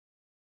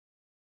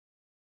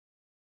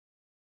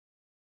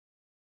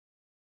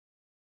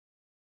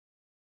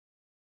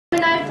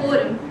Alumni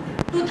Forum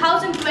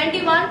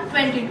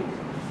 2021-22.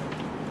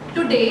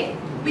 Today,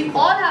 we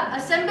all have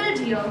assembled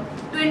here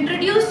to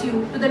introduce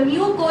you to the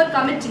new core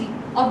committee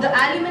of the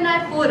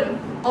Alumni Forum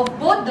of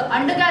both the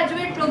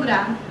undergraduate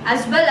program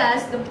as well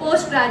as the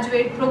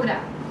postgraduate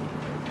program.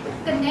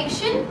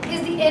 Connection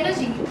is the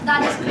energy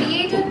that is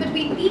created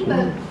between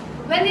people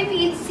when they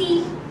feel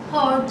seen,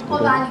 heard or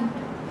valued.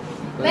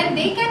 When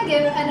they can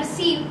give and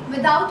receive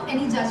without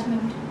any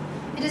judgment.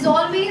 It is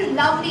always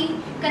lovely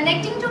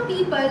connecting to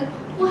people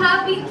who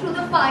have been through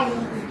the fire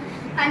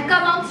and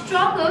come out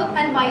stronger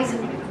and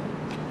wiser,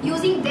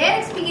 using their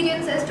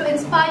experiences to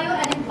inspire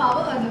and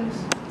empower others.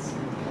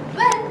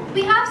 Well,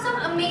 we have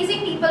some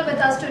amazing people with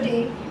us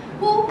today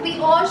who we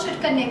all should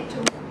connect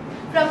to,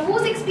 from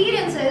whose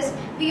experiences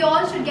we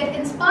all should get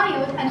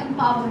inspired and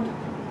empowered.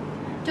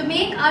 To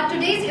make our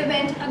today's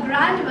event a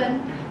grand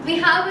one, we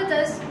have with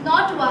us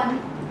not one,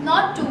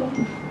 not two,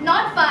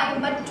 not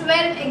 5, but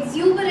 12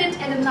 exuberant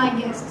alumni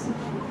guests.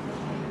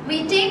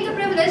 We take the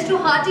privilege to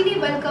heartily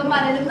welcome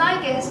our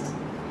alumni guests.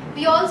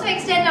 We also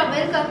extend our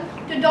welcome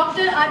to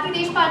Dr. R.P.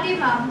 Deshpande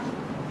ma'am,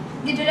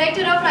 the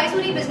Director of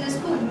Raisoni Business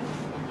School,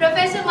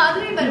 Professor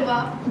Madhuri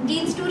Barua,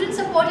 Dean Student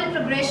Support and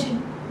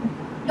Progression,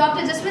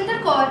 Dr.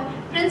 Jaswinder Kaur,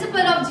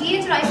 Principal of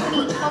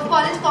GHRCCST of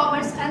College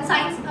Commerce and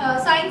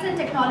Science and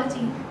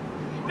Technology,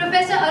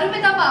 Professor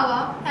Arumita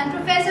Pava and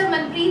Professor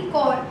Manpreet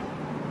Kaur,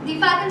 the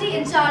faculty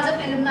in charge of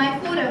Alumni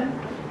Forum,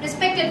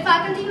 respected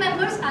faculty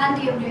members and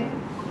dear guests.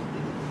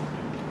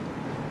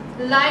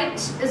 Light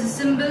is a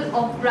symbol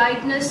of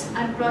brightness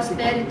and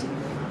prosperity.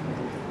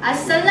 As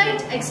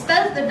sunlight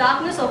expels the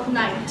darkness of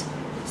night,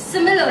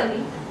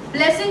 similarly,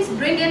 blessings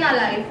bring in our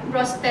life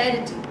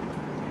prosperity.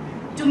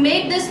 To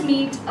make this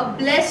meet a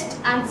blessed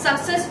and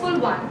successful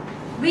one,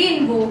 we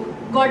invoke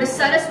Goddess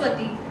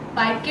Saraswati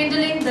by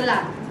kindling the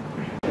lamp.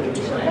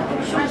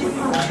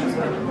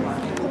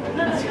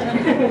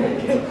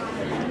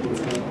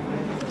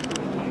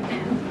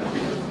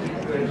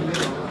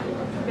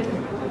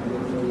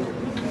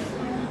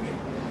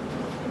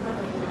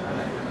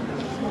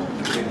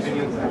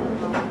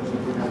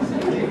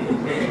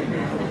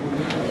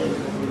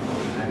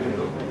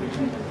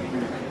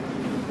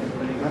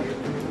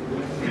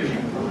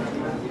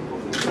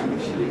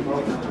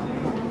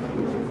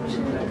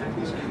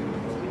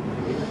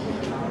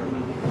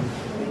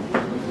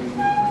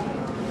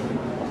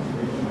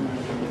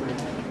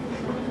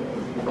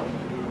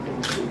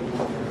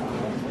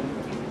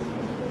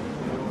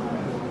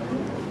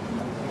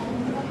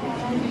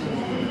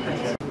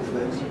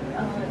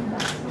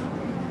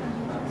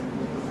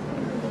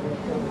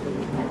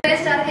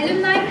 Our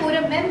Alumni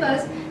Forum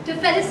members to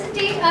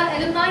felicitate our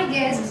alumni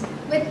guests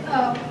with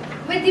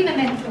the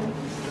memento.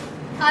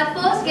 Our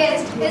first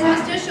guest is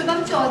Mr.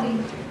 Shubham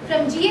Chaudhary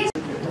from GS.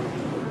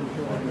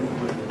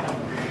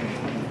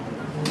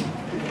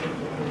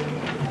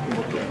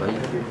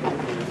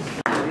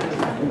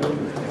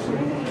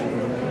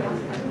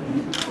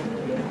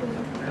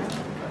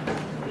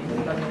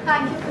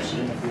 Thank you,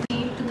 Khushi.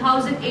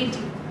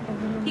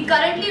 2018. He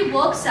currently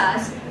works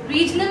as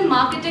Regional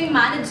Marketing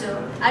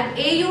Manager at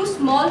AU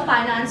Small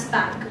Finance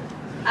Bank.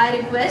 I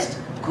request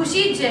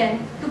Khushi Jain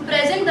to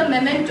present the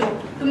memento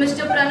to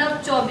Mr.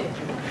 Pranav Chaubey.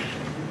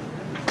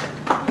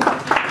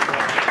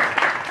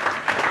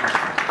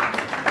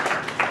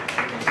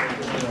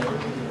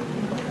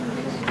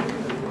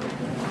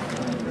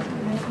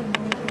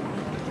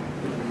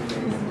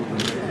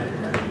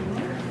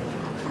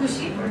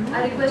 Khushi,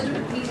 I request you to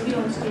please be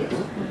on stage.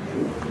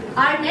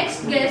 Our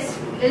next guest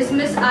is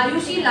Ms.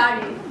 Ayushi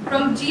Lade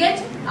from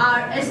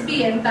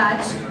GHRSBM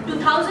batch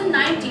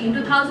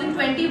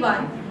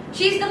 2019-2021.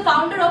 She is the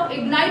founder of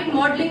Ignite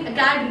Modeling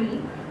Academy.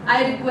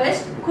 I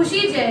request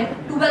Khushi Jain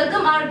to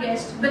welcome our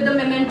guest with the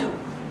memento.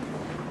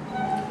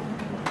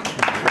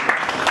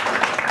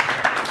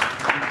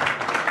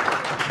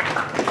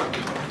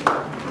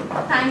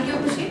 Thank you,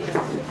 Khushi.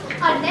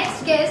 Our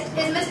next guest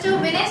is Mr.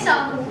 Vinay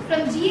Sahu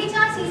from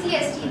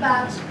GHRCCST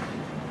batch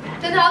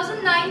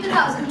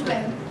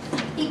 2009-2012.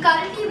 He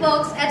currently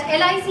works at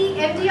LIC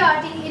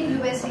MDRT in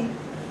USA.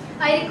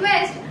 I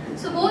request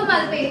Subodh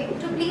Malpe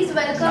to please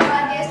welcome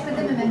our guest with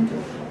the memento.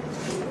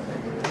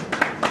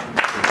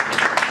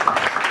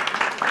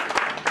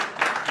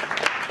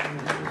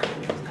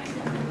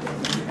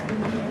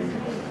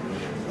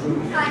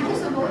 Thank you,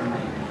 Subodh.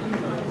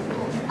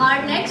 Our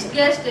next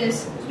guest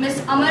is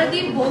Ms.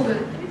 Amardeep Bhogal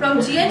from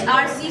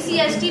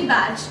GHRCCST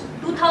batch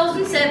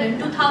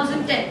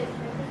 2007-2010.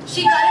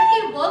 She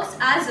currently works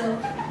as a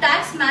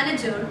tax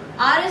manager,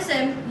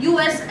 RSM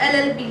US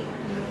LLP.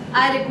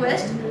 I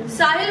request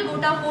Sahil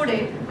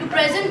Gotafode to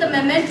present the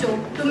memento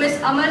to Ms.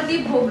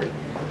 Amardeep Bhogal.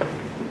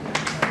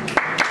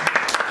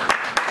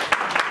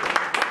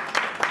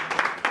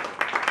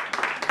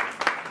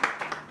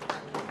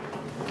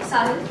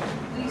 Sahil,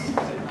 please.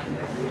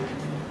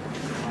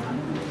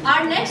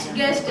 Our next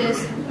guest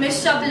is Ms.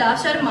 Shabla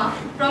Sharma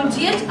from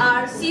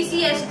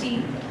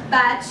GHRCCST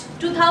batch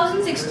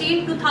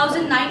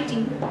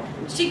 2016-2019.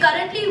 She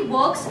currently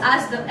works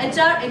as the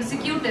HR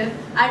executive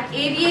at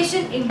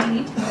Aviation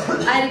Indeed.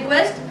 I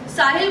request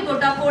Sahil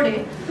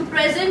Gotakode to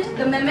present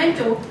the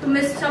memento to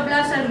Ms.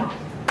 Shabla Sharma.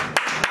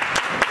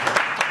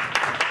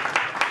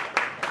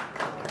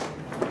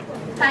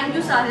 Thank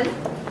you, Sahil.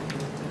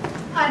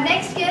 Our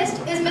next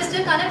guest is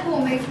Mr. Kanak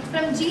Bhomik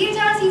from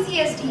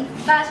GHRCCST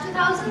batch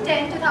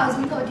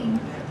 2010-2013.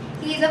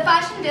 He is a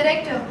fashion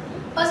director,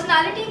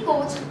 personality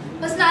coach,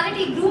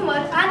 personality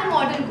groomer and a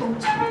model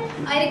coach.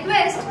 I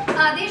request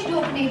Adesh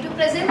Dhokne to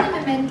present the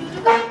memento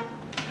to Kanak.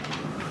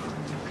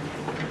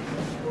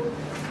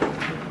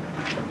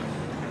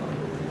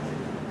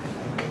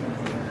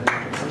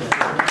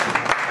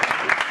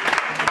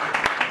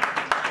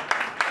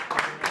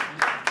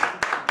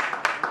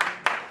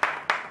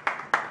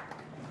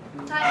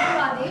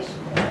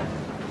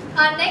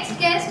 Our next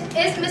guest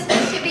is Mr.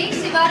 Shivek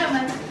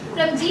Sivaraman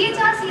from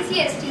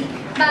GHRCCST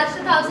batch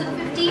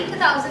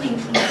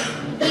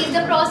 2015-2018. He is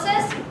the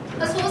Process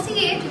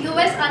Associate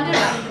US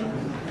Underwriter.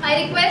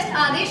 I request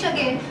Adesh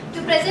again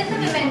to present the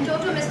memento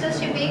to Mr.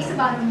 Shivek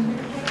Sivaraman.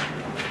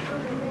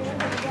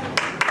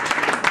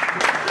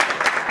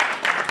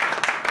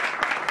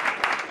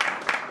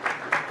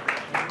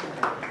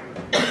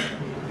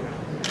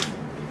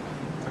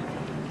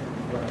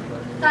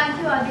 Thank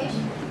you, Adesh.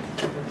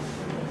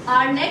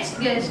 Our next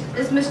guest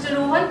is Mr.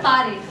 Rohan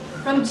Parekh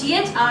from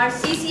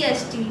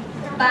GHRCCST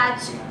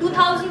batch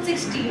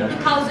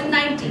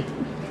 2016-2019.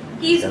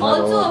 He is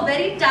also a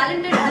very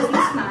talented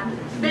businessman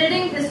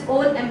building his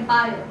own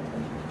empire.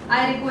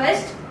 I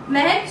request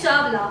Mehak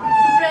Chawla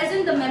to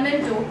present the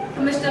memento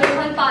to Mr.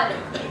 Rohan Parekh.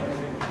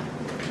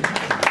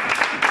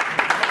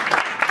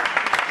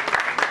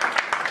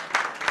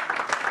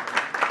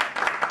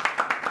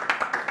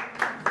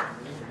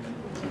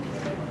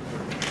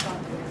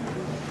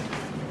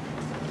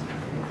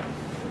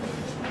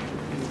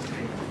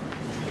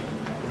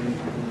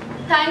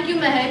 Thank you,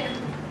 Mehak.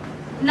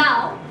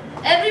 Now,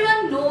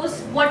 everyone knows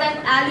what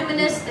an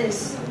alumnus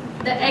is,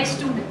 the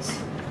ex-students.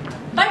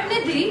 But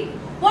Nidhi,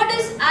 what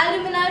is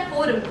Alumni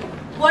Forum?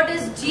 What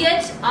is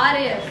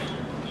GHRAF?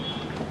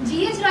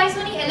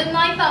 Raisoni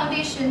Alumni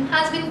Foundation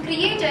has been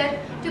created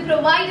to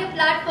provide a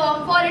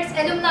platform for its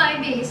alumni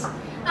base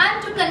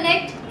and to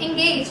connect,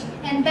 engage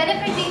and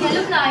benefit the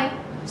alumni,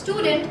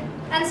 student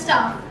and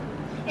staff.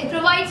 It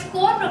provides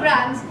core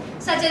programs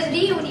such as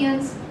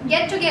reunions,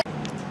 get-together.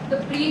 The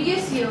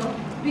previous year,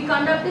 we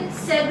conducted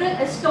several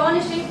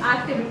astonishing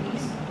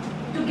activities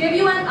to give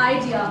you an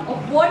idea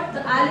of what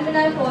the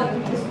Alumni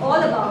Forum is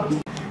all about.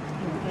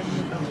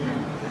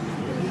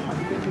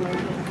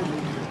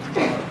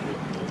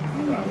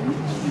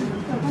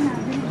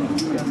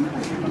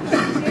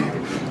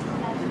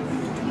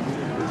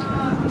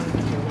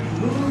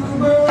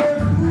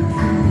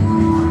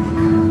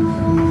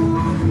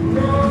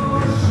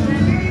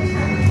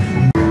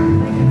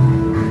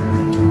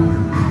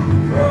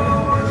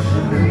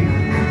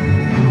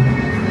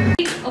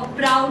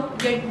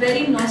 Yet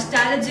very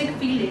nostalgic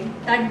feeling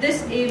that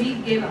this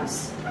AV gave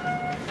us.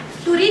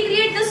 To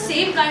recreate the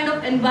same kind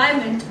of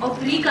environment of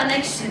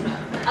reconnection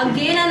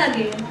again and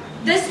again,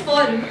 this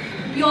forum,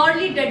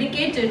 purely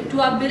dedicated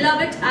to our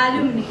beloved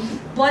alumni,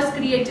 was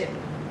created.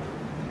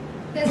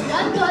 There's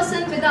one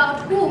person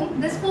without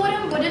whom this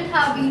forum wouldn't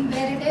have been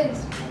where it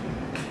is.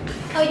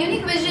 Her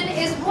unique vision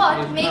is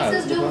what makes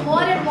us do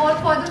more and more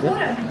for the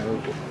forum.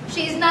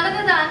 She is none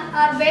other than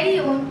our very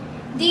own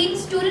Dean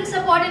Student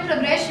Support and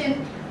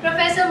Progression,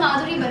 Professor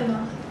Madhuri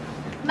Barma.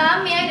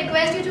 Ma'am, may I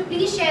request you to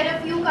please share a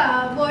few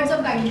words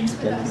of guidance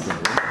with us.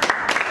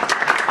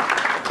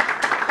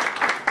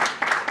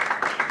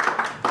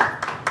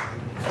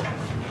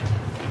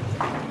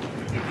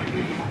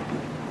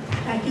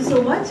 Thank you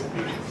so much.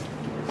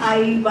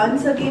 I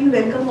once again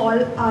welcome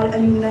all our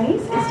alumni,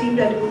 esteemed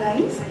alumni.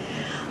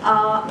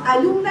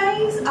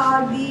 Alumni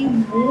are the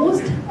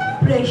most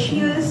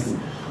precious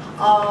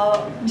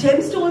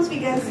gemstones, we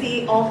can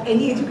say, of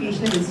any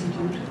educational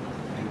institute.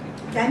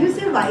 Can you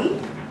say why?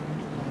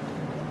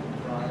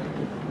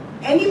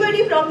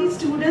 Anybody from the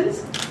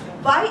students,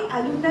 why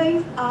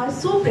alumni are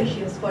so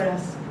precious for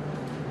us?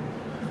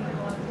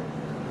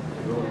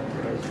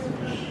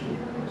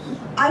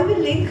 I will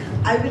link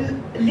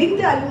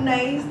the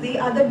alumni. They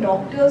are the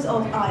doctors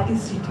of our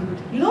institute.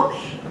 You know,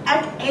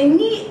 at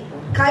any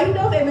kind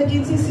of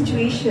emergency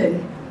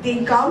situation,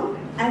 they come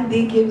and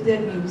they give their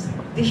views.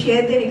 They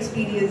share their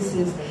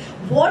experiences.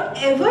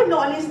 Whatever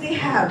knowledge they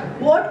have,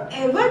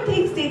 whatever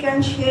things they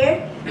can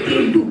share,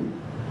 they do.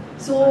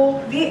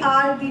 So they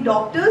are the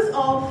doctors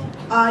of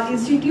our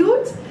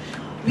institutes.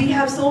 We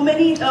have so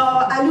many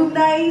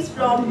alumni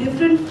from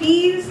different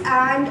fields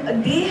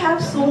and they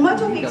have so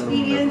much of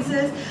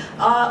experiences.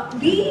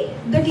 We,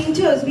 the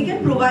teachers, we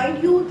can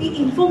provide you the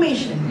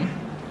information.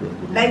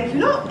 Like, you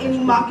know,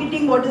 in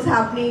marketing, what is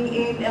happening,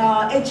 in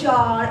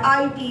HR,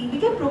 IT, we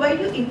can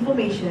provide you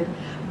information.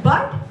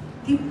 But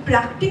the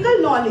practical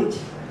knowledge,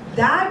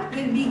 that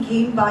will be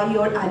gained by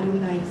your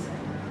alumni.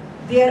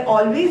 They are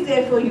always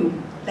there for you,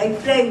 like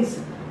friends.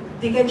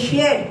 They can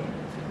share,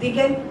 they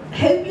can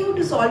help you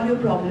to solve your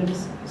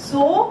problems.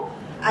 So,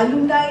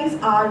 alumni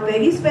are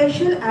very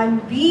special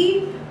and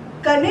we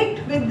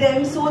connect with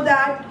them so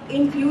that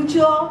in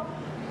future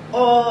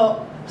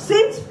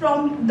since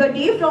from the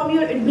day from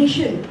your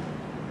admission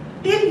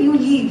till you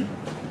leave,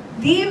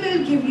 they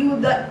will give you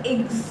the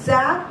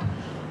exact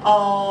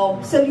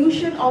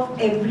solution of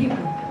every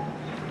problem.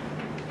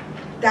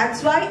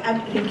 That's why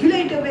at regular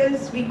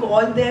intervals we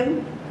call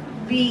them,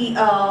 we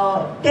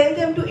tell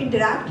them to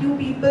interact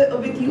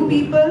with you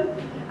people,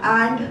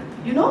 and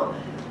you know,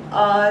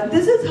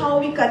 this is how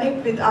we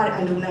connect with our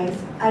alumni.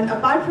 And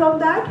apart from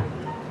that,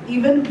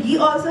 even we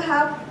also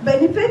have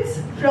benefits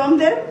from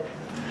them.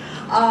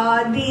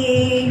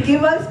 They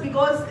give us,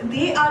 because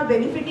they are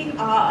benefiting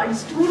our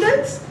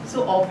students,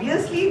 so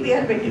obviously they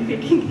are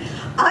benefiting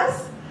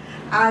us,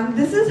 and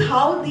this is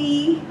how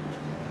the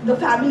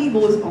family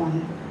goes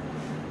on,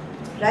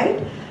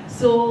 right?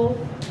 So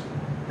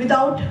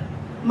without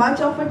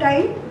much of a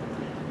time,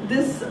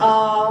 this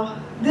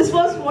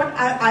was what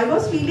I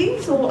was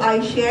feeling, so I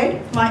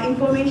shared my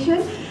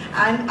information,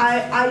 and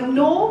I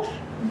know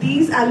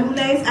these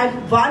alumni at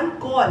one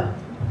call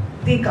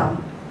they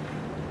come.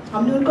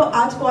 हमने उनको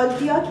आज call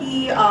किया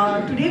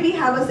कि today we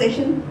have a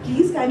session,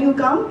 please can you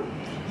come?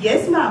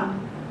 Yes ma'am,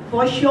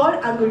 for sure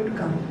I'm going to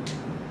come.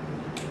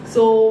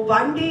 So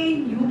one day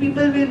you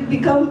people will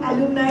become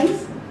alumni.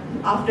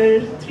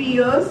 After 3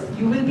 years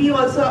you will be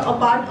also a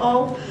part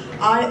of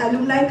our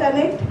Alumni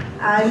Connect,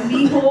 and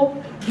we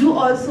hope you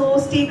also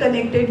stay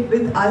connected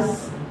with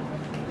us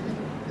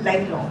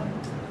lifelong.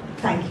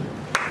 Thank you.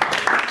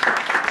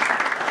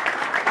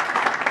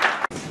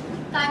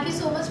 Thank you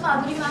so much,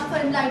 Madhuri ma'am, for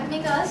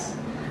enlightening us.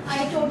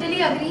 I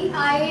totally agree.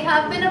 I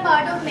have been a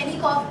part of many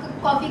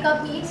coffee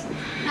cup meets,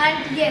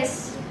 and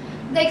yes,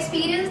 the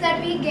experience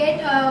that we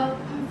get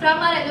from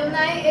our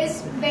alumni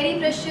is very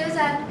precious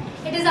and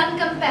it is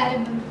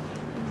uncomparable.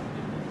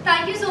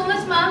 Thank you so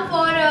much, ma'am,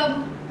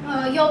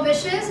 for your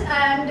wishes,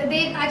 and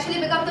they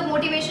actually become the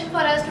motivation for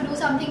us to do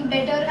something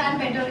better and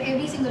better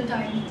every single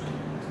time.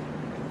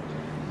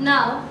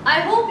 Now,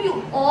 I hope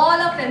you all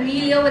are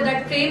familiar with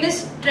that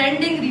famous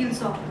trending reel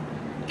song.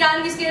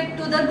 Can we skip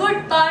to the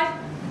good part?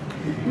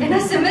 In a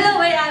similar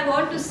way, I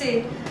want to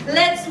say,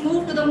 let's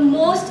move to the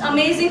most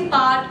amazing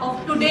part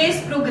of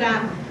today's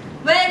program,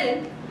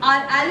 wherein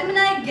our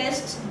alumni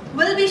guests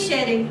will be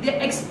sharing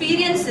their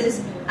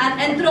experiences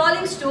and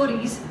enthralling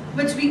stories,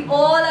 which we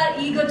all are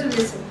eager to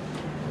listen.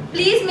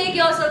 Please make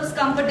yourselves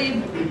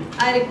comfortable.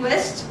 I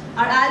request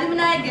our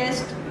alumni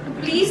guests to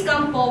please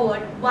come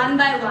forward one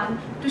by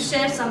one to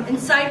share some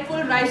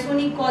insightful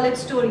Raisoni college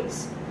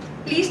stories.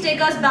 Please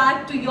take us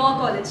back to your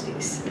college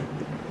days.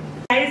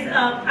 Guys,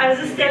 I was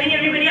just telling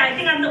everybody, I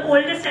think I'm the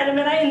oldest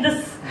alumni in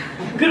this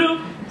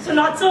group, so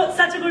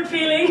such a good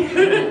feeling.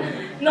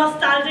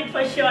 Nostalgic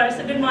for sure.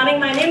 So good morning,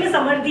 my name is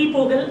Amardeep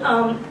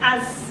Ogal.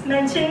 As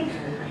mentioned,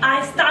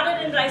 I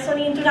started in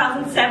Raisoni in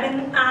 2007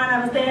 and I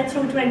was there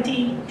through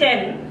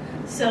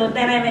 2010. So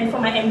then I went for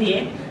my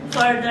MBA.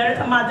 Further,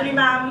 Madhuri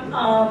ma'am,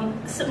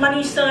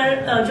 Manish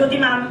sir, Jyoti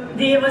ma'am,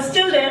 they were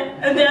still there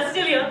and they are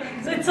still here.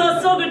 So it's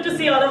so good to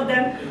see all of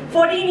them.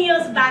 14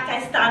 years back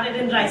I started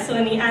in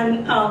Raisoni,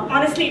 and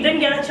honestly didn't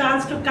get a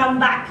chance to come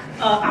back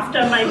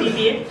after my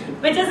BBA,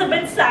 which is a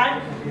bit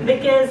sad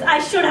because I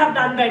should have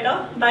done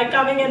better by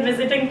coming and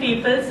visiting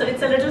people. So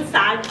it's a little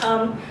sad.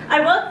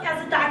 I work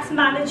as a tax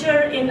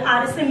manager in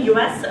RSM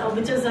US,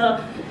 which is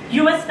a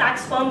US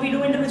tax firm. We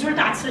do individual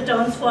tax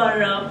returns for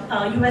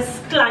US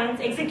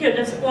clients,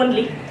 executives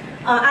only,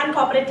 and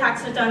corporate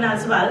tax return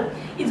as well.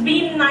 It's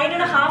been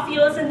 9.5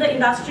 years in the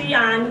industry,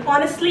 and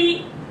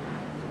honestly,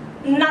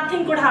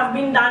 nothing could have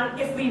been done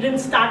if we didn't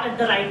start at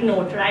the right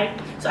note, right?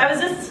 So I was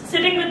just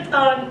sitting with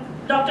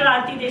Dr.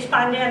 Aarti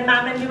Deshpande and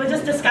ma'am, and we were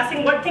just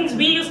discussing what things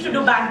we used to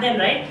do back then,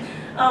 right?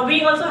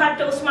 We also had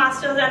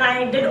Toastmasters, and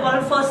I did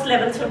all first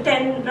level, so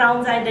 10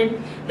 rounds I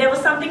did. There was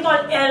something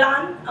called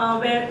Elan,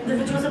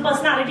 which was a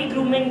personality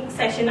grooming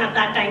session at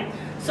that time.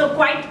 So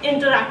quite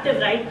interactive,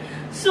 right?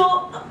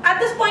 So at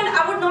this point,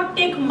 I would not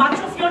take much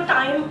of your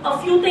time. A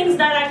few things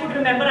that I could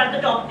remember at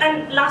the top.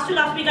 And last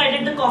week I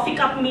did the coffee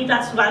cup meet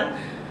as well.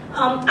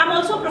 I'm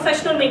also a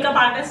professional makeup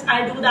artist.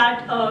 I do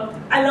that.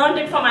 I learned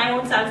it for my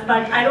own self,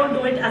 but I don't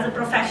do it as a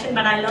profession,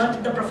 but I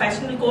learned the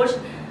professional course.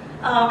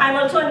 I'm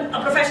also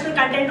a professional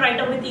content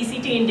writer with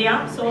ECT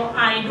India, so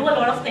I do a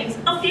lot of things.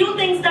 A few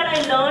things that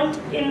I learned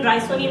in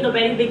Raisoni in the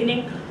very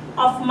beginning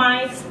of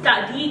my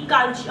study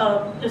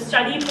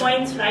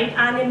points, right,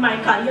 and in my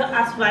career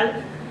as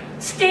well.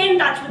 Stay in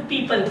touch with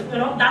people, you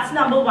know, that's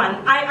number one.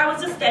 I was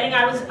just telling,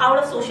 I was out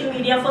of social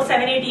media for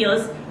 7-8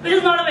 years, which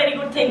is not a very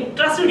good thing.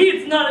 Trust me,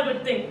 it's not a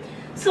good thing.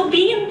 So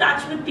be in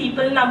touch with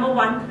people, number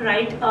one,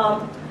 right?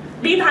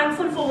 Be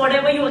thankful for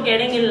whatever you are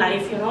getting in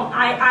life, you know.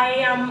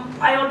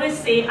 I always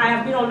say I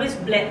have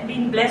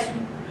been blessed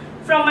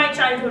from my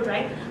childhood,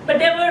 right? But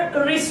there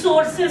were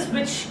resources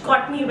which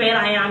got me where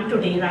I am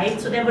today,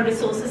 right? So there were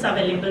resources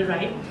available,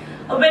 right?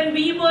 When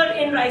we were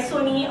in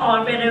Raisoni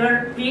or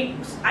wherever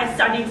I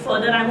studied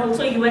further, I'm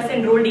also a US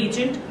enrolled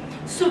agent.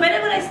 So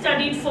wherever I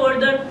studied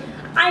further,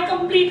 I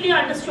completely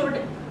understood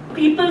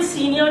people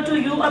senior to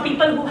you or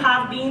people who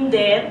have been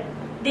there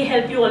they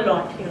help you a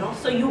lot, you know.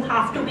 So you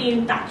have to be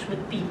in touch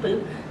with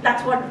people.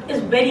 That's what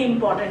is very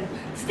important.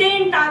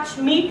 Stay in touch,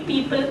 meet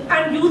people,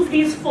 and use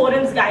these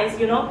forums, guys,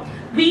 you know.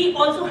 We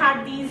also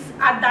had these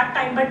at that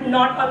time, but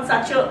not on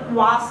such a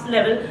vast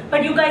level.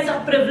 But you guys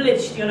are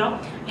privileged, you know.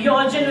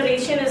 Your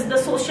generation is the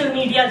social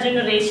media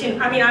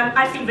generation. I mean,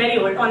 I feel very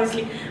old,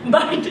 honestly.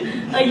 But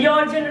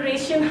your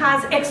generation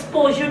has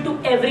exposure to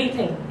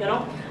everything, you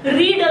know.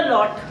 Read a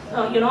lot,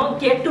 you know,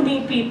 get to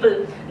meet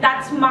people.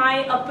 That's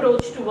my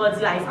approach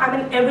towards life. I'm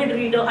an avid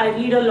reader, I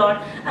read a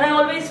lot. And I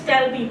always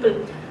tell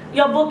people,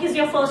 your book is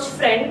your first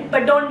friend,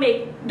 but don't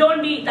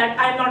be that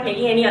I'm not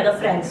making any other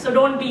friends. So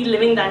don't be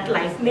living that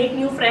life. Make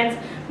new friends,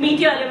 meet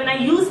your alumni,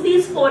 use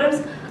these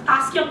forums,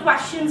 ask your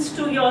questions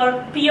to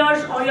your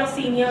peers or your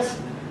seniors.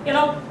 You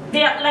know,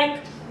 they are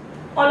like,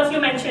 all of you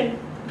mentioned,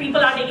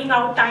 people are taking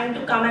out time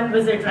to come and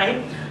visit,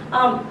 right?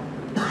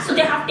 So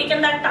they have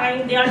taken that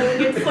time, they are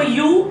doing it for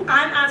you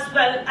and as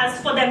well as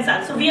for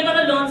themselves. So we are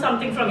going to learn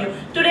something from you.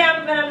 Today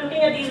when I'm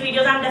looking at these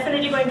videos, I'm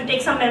definitely going to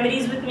take some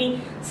memories with me,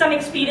 some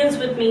experience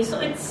with me. So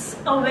it's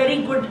a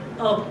very good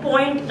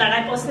point that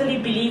I personally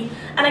believe.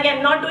 And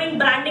again, not doing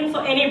branding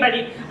for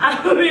anybody.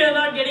 We are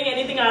not getting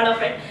anything out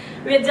of it.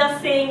 We're just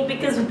saying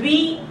because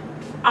we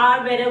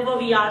are wherever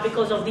we are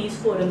because of these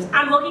forums.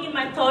 I'm working in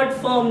my third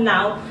firm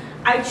now.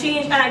 I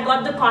changed and I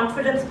got the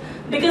confidence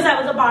because I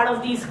was a part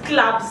of these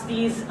clubs,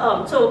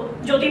 so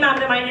Jyoti ma'am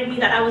reminded me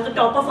that I was the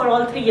topper for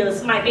all 3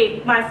 years.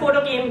 My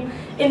photo came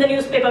in the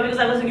newspaper because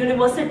I was a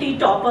university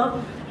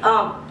topper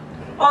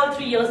all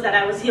 3 years that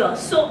I was here.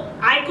 So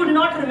I could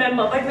not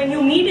remember, but when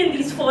you meet in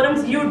these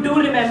forums, you do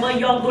remember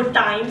your good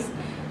times,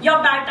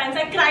 your bad times.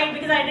 I cried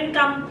because I didn't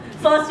come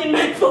first in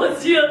my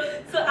first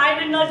year, so I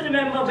did not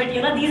remember. But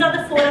you know, these are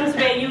the forums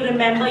where you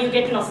remember, you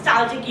get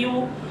nostalgic,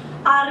 you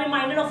are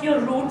reminded of your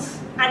roots,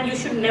 and you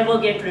should never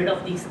get rid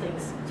of these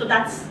things. So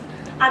that's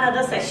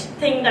another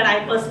thing that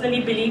I personally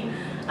believe.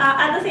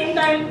 At the same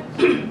time,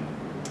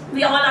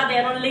 we all are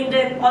there on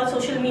LinkedIn, all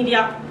social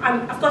media.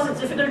 Of course, it's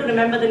difficult to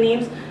remember the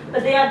names,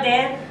 but they are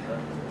there.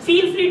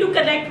 Feel free to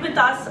connect with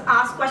us,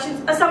 ask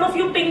questions. Some of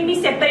you pinged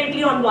me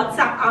separately on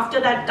WhatsApp after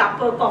that cup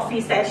of coffee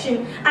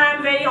session, and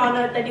I'm very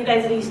honored that you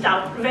guys reached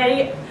out.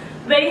 Very,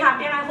 very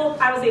happy, and I hope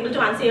I was able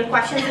to answer your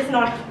questions. If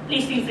not,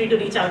 please feel free to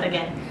reach out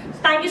again.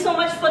 Thank you so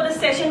much for this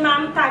session,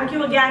 ma'am. Thank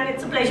you again.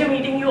 It's a pleasure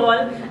meeting you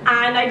all.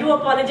 And I do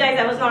apologize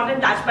I was not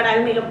in touch, but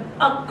I'll make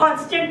a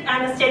constant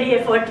and a steady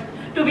effort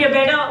to be a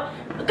better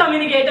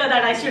communicator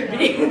that I should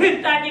be.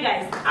 Thank you,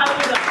 guys. Have a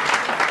good one.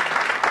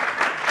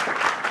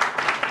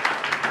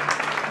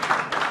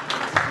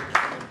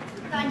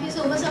 Thank you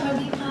so much,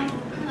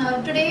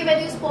 Amardeep. Today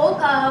when you spoke,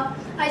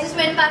 I just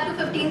went back to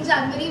 15th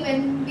January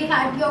when we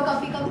had your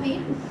coffee cup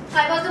meet.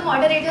 I was the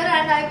moderator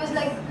and I was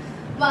like,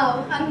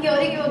 wow, I'm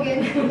hearing you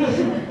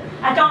again.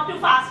 I talk too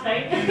fast,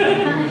 right?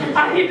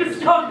 I need to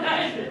stop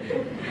that.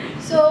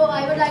 So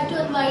I would like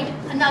to invite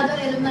another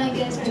alumni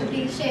guest to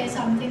please share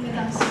something with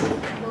us.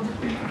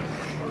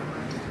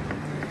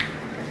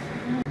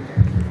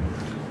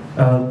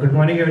 Good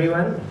morning,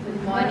 everyone.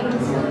 Good morning,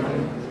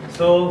 sir.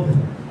 So,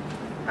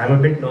 I'm a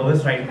bit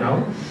nervous right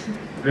now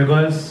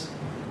because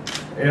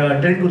till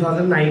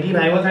 2019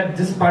 I was at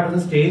this part of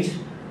the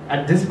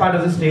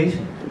stage,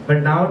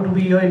 but now to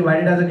be here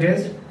invited as a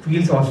guest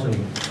feels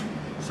awesome.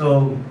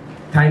 So,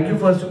 thank you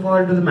first of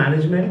all to the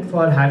management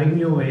for having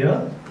me over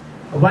here.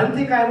 One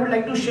thing I would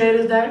like to share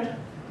is that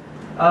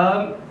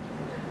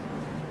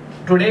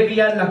today we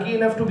are lucky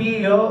enough to be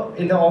here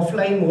in the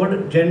offline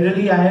mode.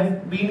 Generally, I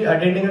have been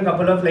attending a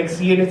couple of like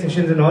CNA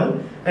sessions and all,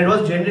 and it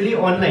was generally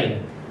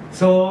online.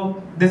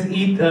 So this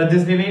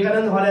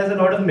Vivekanand Hall has a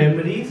lot of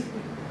memories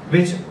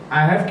which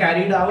I have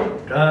carried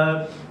out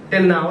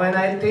till now, and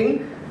I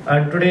think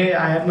today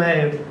I have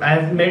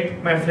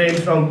met my friends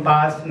from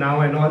past,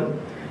 now and all.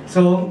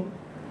 So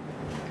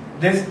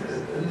this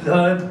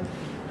the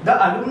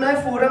Alumni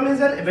Forum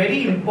is a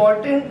very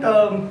important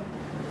cell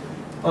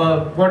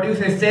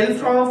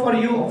for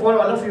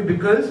all of you,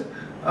 because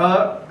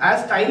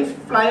as times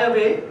fly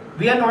away,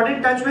 we are not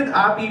in touch with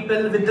our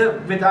people,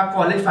 with our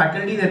college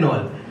faculties and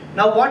all.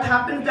 Now what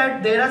happens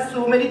that there are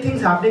so many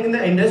things happening in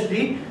the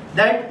industry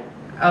that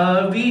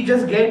we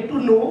just get to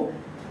know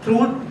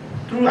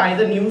through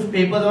either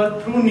newspapers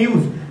or through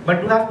news,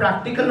 but to have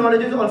practical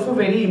knowledge is also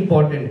very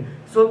important.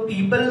 So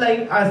people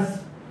like us,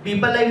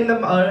 people like in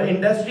the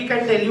industry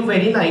can tell you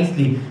very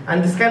nicely,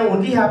 and this can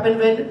only happen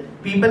when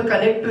people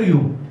connect to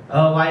you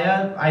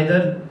via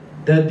either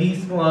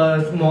these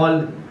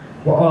small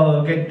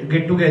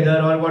get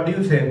together, or what do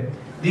you say,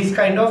 these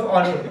kind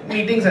of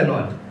meetings and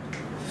all.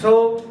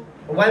 So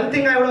one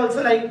thing I would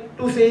also like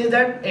to say is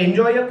that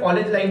enjoy your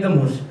college life the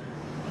most,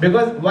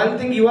 because one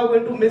thing you are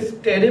going to miss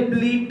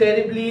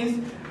terribly is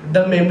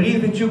the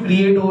memories which you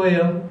create over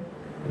here,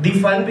 the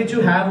fun which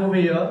you have over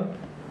here.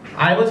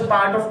 I was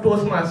part of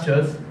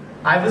Toastmasters,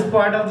 I was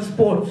part of the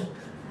sports.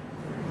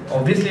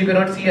 Obviously you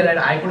cannot see that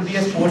I could be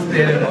a sports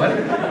player and all,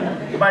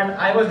 but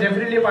I was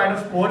definitely a part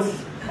of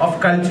sports, of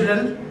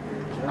cultural.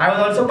 I was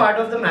also part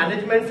of the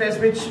management fest,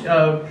 which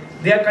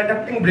they are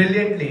conducting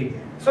brilliantly.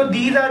 So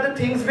these are the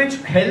things which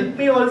help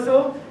me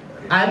also.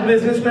 I am a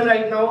businessman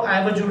right now, I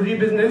have a jewelry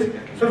business.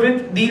 So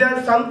these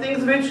are some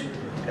things which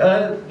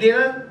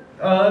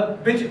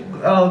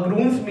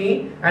grooms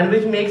me and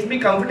which makes me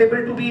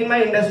comfortable to be in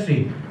my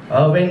industry.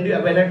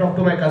 When I talk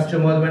to my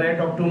customers, when I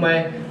talk to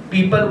my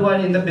people who are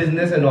in the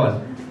business and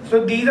all.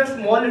 So these are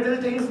small little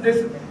things.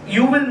 This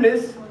you will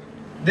miss.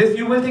 This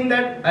you will think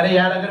that, अरे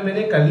यार अगर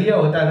मैंने कर लिया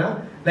होता ना,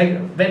 like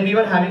when we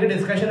were having a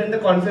discussion in the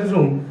conference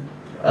room,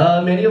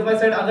 many of us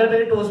said अगर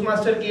मैंने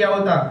Toastmaster किया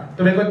होता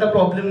तो मेरे को इतना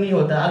प्रॉब्लम नहीं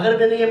होता, अगर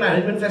मैंने ये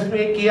मैनेजमेंट फेस्ट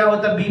में किया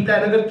होता, बी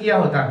प्लान अगर किया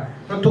होता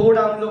तो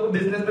थोड़ा हम लोग को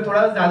बिजनेस में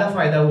थोड़ा ज्यादा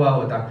फायदा हुआ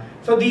होता.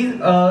 So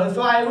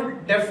I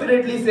would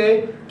definitely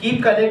say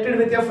keep connected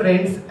with your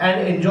friends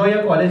and enjoy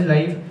your college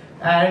life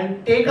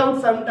and take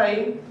out some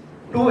time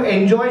to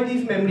enjoy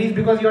these memories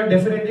because you are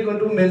definitely going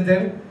to miss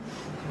them.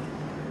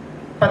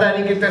 पता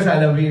नहीं कितने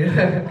साल अभी.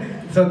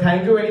 So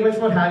thank you very much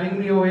for having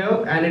me over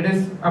here, and it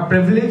is a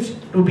privilege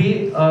to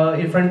be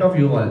in front of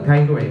you all.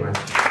 Thank you very much.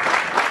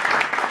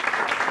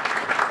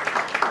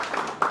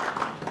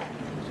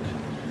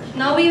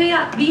 Now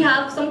we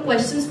have some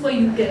questions for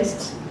you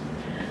guests.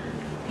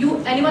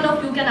 Anyone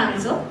of you can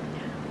answer.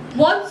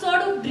 What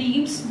sort of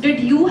dreams did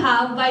you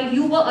have while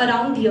you were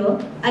around here,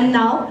 and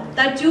now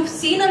that you've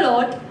seen a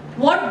lot,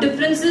 what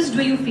differences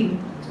do you feel?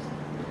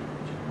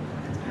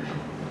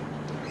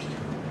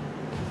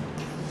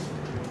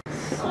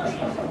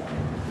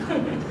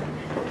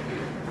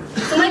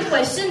 So my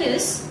question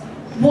is,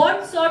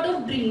 what sort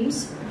of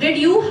dreams did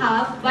you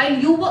have while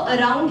you were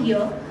around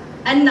here,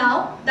 and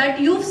now that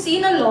you've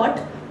seen a lot,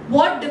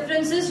 what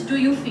differences do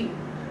you feel?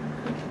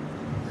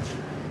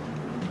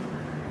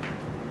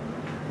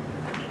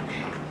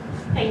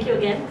 Thank you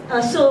again.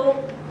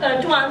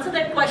 To answer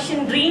that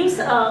question, dreams,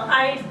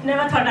 I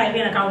never thought I'd be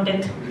an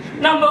accountant.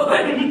 Number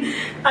one,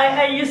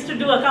 I used to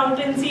do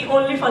accountancy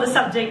only for the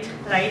subject,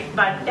 right?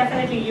 But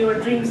definitely your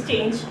dreams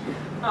change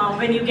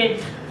when you get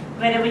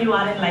wherever you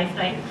are in life,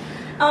 right?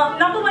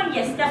 Number one,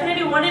 yes,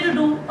 definitely wanted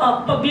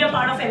to be a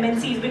part of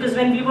MNCs, because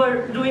when we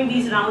were doing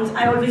these rounds,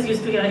 I always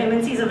used to hear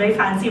MNC is a very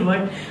fancy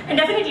word, and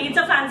definitely it's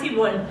a fancy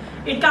word.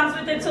 It comes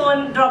with its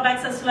own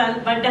drawbacks as well,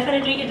 but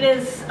definitely it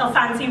is a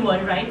fancy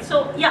word, right?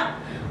 So yeah,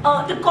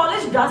 the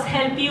college does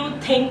help you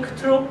think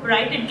through,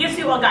 right? It gives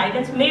you a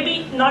guidance,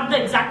 maybe not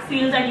the exact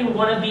field that you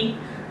want to be,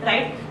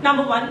 right?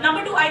 Number one.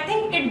 Number two, I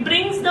think it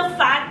brings the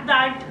fact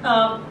that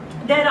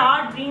there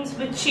are dreams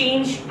which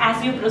change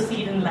as you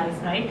proceed in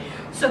life, right?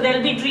 So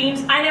there'll be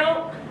dreams. I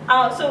never,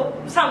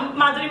 some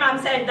Madhuri ma'am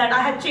said that I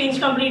had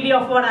changed completely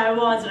of what I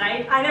was,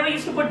 right? I never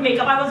used to put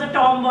makeup. I was a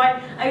tomboy.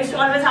 I used to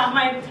always have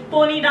my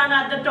pony done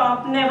at the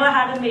top, never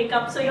had a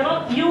makeup. So, you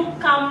know, you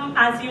come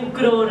as you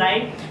grow,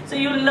 right? So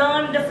you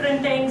learn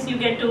different things. You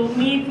get to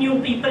meet new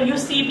people. You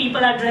see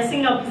people are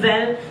dressing up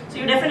well. So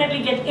you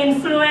definitely get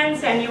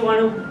influence and you want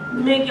to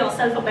make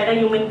yourself a better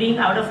human being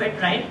out of it,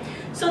 right?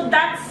 So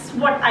that's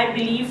what I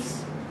believe.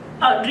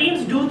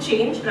 Dreams do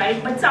change,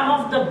 right? But some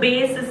of the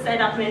base is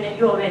set up when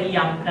you're very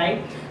young,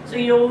 right? So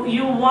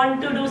you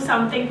want to do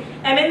something.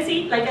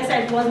 MNC, like I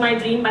said, was my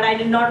dream, but I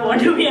did not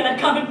want to be an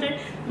accountant.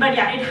 But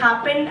yeah, it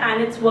happened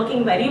and it's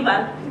working very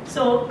well.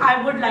 So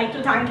I would like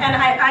to thank, and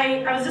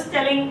I was just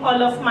telling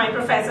all of my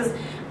professors,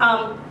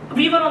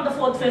 we were on the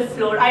 4th, 5th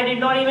floor. I did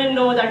not even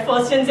know that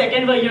 1st and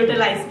 2nd were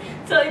utilized.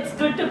 So it's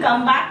good to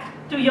come back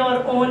to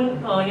your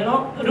own,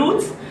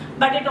 roots,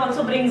 but it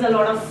also brings a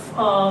lot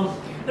of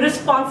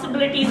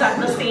responsibilities at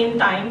the same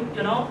time,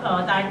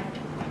 that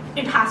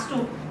it has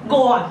to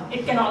go on.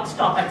 It cannot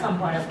stop at some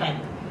point of time.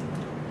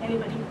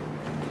 Anybody?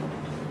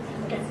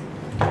 Okay.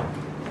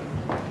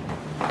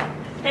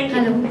 Thank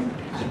you.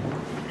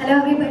 Hello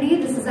everybody,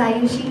 this is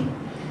Ayushi.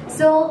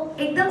 So,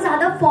 एकदम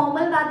ज़्यादा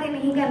formal बातें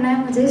नहीं करना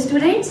है मुझे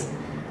students.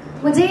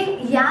 मुझे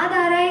याद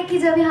आ रहा है कि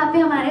जब यहाँ पे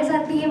हमारे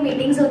साथ भी ये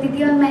meetings होती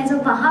थी और मैं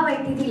जब वहाँ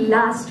बैठी थी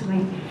last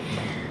में,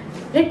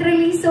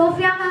 literally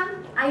सोफिया मैम,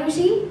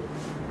 आयुषी,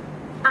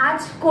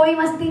 आज कोई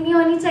मस्ती नहीं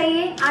होनी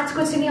चाहिए, आज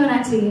कुछ नहीं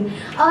होना चाहिए.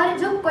 और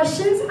जो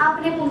क्वेश्चंस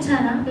आपने पूछा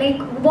ना,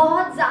 लाइक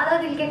बहुत ज़्यादा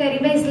दिल के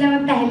करीब है, इसलिए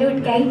मैं पहले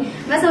उठ के आई.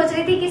 मैं सोच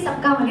रही थी कि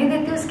सबका होने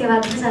देती हूँ, उसके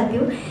बाद मैं चाहती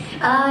हूँ.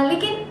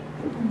 लेकिन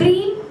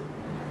ड्रीम,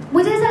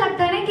 मुझे ऐसा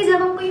लगता है ना कि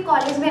जब हम कोई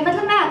कॉलेज में,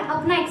 मतलब मैं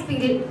अपना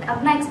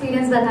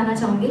एक्सपीरियंस बताना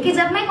चाहूँगी कि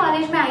जब मैं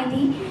कॉलेज में आई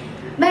थी,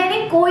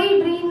 मैंने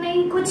कोई ड्रीम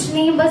नहीं, कुछ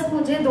नहीं, बस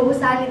मुझे 2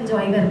 साल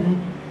एंजॉय करना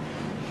है.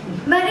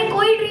 मैंने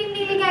कोई ड्रीम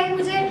नहीं लेके आई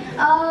मुझे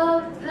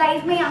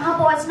लाइफ में यहाँ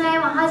पहुँचना है,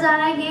 वहाँ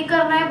जाना है, ये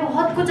करना है,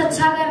 बहुत कुछ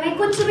अच्छा करना है,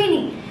 कुछ भी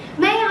नहीं.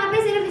 मैं यहाँ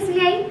पे सिर्फ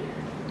इसलिए आई,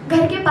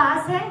 घर के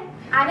पास है,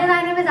 आने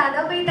जाने में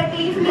ज़्यादा कोई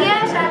तकलीफ नहीं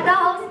है, श्रद्धा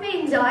हाउस में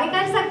एंजॉय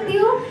कर सकती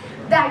हूँ,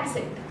 दैट्स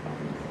इट,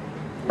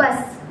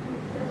 बस.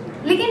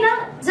 लेकिन ना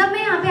जब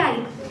मैं यहाँ पे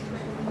आई,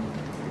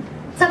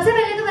 सबसे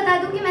पहले तो बता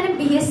दूं कि मैंने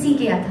बीएससी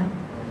किया था.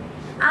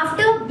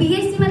 आफ्टर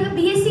बीएससी, मतलब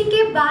बीएससी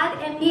के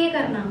बाद एमबीए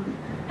करना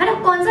है ना,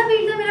 कौन सा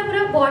फील्ड था मेरा?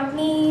 पूरा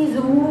बॉटनी,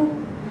 जू.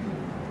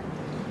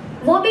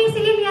 वो भी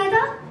इसीलिए लिया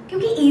था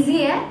क्योंकि इजी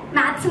है,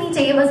 मैथ्स नहीं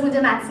चाहिए, बस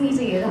मुझे मैथ्स नहीं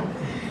चाहिए था.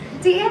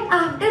 ठीक है.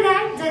 आफ्टर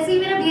दैट जैसे ही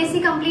मेरा बीएससी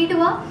कंप्लीट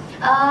हुआ,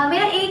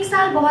 मेरा 1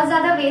 साल बहुत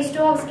ज्यादा वेस्ट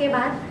हुआ. उसके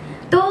बाद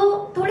तो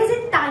थोड़े से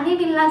ताने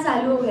मिलना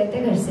चालू हो गए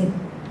थे घर से।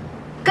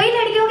 कई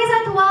लड़कियों के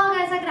साथ हुआ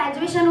होगा ऐसा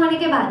ग्रेजुएशन होने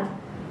के बाद,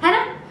 है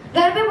ना?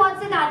 घर पे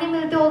बहुत से ताने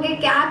मिलते होंगे,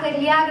 क्या कर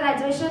लिया,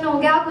 ग्रेजुएशन हो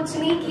गया, कुछ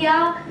नहीं किया,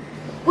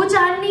 कुछ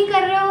अर्न नहीं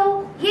कर रहे हो।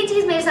 ये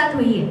चीज मेरे साथ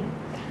हुई है।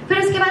 फिर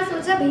उसके बाद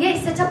सोचा भैया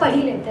इससे अच्छा पढ़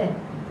ही लेते हैं,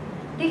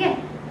 ठीक है।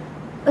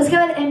 उसके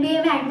बाद MBA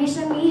में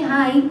एडमिशन ली,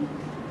 हाँ आई।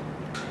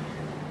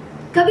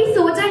 कभी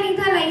सोचा नहीं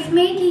था लाइफ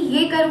में कि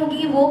ये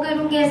करूंगी वो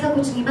करूंगी, ऐसा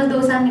कुछ नहीं, बस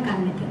 2 साल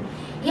निकालने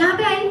थे। यहाँ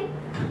पे आई,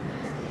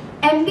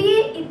 MBA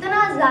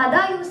इतना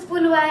ज्यादा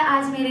यूजफुल हुआ है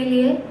आज मेरे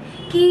लिए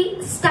कि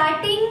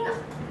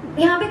स्टार्टिंग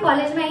यहाँ पे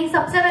कॉलेज में आई।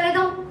 सबसे पहले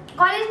तो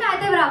कॉलेज में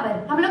आते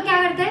बराबर हम लोग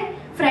क्या करते हैं,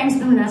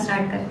 फ्रेंड्स ढूंढना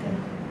स्टार्ट करते हैं,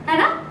 है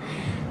ना।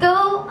 तो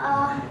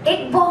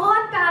एक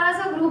बहुत प्यारा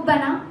सा ग्रुप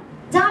बना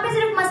जहाँ पे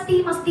सिर्फ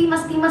मस्ती मस्ती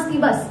मस्ती मस्ती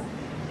बस,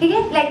 ठीक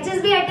है।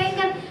 लेक्चर्स भी अटेंड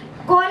कर,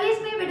 कॉलेज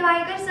में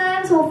बिडवाइकर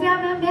सर, सोफिया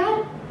मैम, यार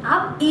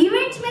आप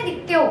इवेंट्स में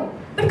दिखते हो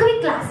बट कभी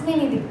क्लास में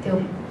नहीं दिखते हो।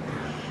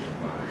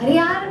 अरे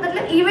यार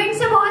मतलब इवेंट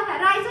से बहुत है,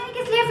 राइजोनी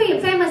किस लिए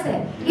फेमस है,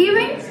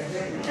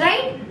 इवेंट्स,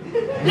 राइट।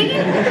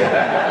 लेकिन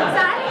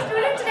सारे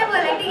स्टूडेंट्स ने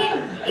बोला ठीक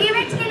है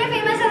इवेंट्स के लिए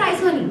फेमस है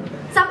राइजोनी।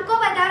 सबको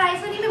पता है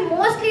राइजोनी में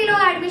मोस्टली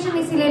लोग एडमिशन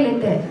इसीलिए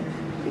लेते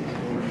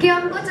हैं कि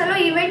हमको चलो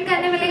इवेंट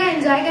करने मिलेगा,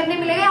 एंजॉय करने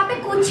मिलेगा। यहाँ पे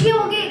कुछ ही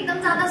हो गए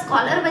एकदम ज्यादा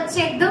स्कॉलर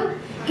बच्चे एकदम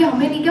कि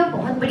हमें नहीं क्या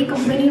बहुत बड़ी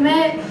कंपनी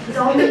में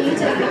जॉब मिलनी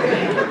चाहिए।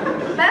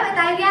 मैं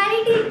बताई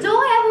रियलिटी जो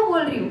है वो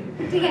बोल रही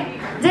हूँ, ठीक है।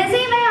 जैसे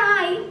ही मैं यहाँ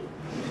आई,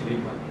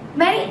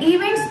 मैंने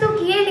इवेंट्स तो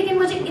किए लेकिन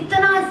मुझे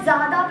इतना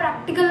ज्यादा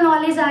प्रैक्टिकल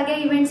नॉलेज आ गया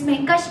इवेंट्स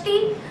में। कश्ती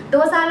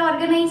 2 साल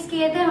ऑर्गेनाइज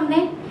किए थे हमने,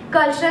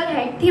 कल्चरल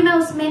हेड थी मैं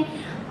उसमें।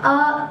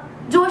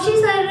 जोशी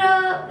सर,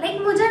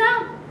 लाइक मुझे ना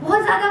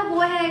बहुत ज्यादा वो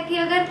है कि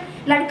अगर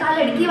लड़का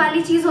लड़की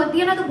वाली चीज होती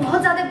है ना तो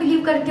बहुत ज्यादा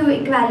बिलीव करती हूँ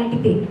इक्वालिटी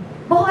पे,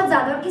 बहुत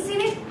ज्यादा। और किसी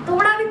ने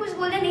थोड़ा भी कुछ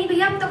बोल दिया, नहीं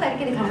भैया अब तो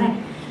करके दिखाना है।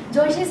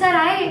 जोशी सर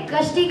आए,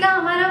 कश्ती का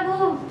हमारा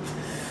वो,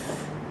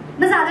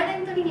 मैं ज्यादा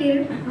टाइम तो नहीं ले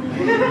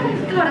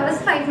रही थोड़ा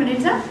बस 5 मिनट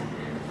सा।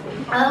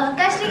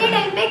 कश्ती के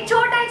टाइम पे एक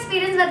छोटा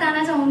एक्सपीरियंस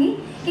बताना चाहूंगी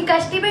कि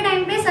कश्ती पे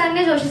टाइम पे सर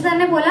ने, जोशी सर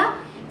ने बोला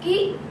कि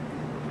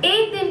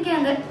 1 दिन के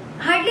अंदर,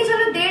 हार्डली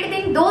चलो 1.5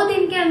 दिन 2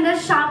 दिन के अंदर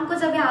शाम को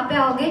जब यहाँ पे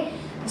आओगे,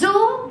 जो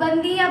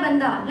बंदी या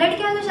बंदा,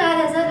 लड़कियां तो शायद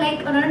ऐसा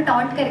लाइक उन्होंने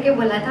टॉन्ट करके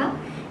बोला था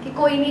कि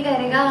कोई नहीं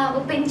करेगा, वो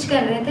पिंच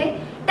कर रहे थे।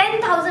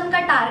 10,000 का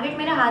टारगेट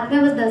मेरे हाथ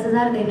में, बस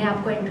 10,000 देने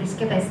आपको एंट्रीज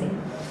के पैसे।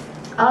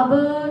 अब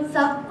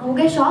सब हो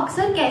गए शॉक,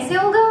 सर कैसे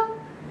होगा,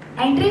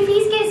 एंट्री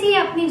फीस कैसी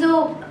है अपनी,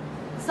 जो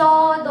 100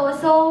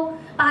 200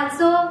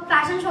 500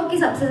 फैशन शो की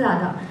सबसे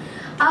ज्यादा।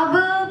 अब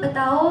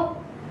बताओ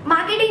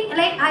marketing,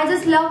 like I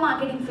just love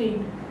marketing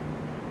field,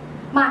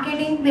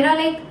 marketing मेरा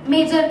लाइक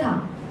मेजर था,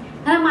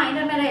 है ना,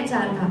 माइनर मेरा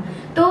HR था।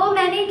 तो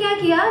मैंने क्या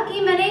किया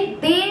कि मैंने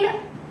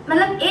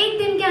 1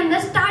 दिन के अंदर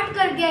स्टार्ट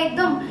कर दिया,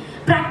 एकदम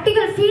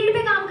प्रैक्टिकल फील्ड पे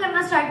काम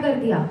करना स्टार्ट कर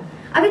दिया।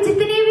 अभी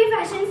जितने भी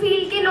फैशन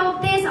फील्ड के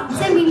लोग थे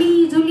सबसे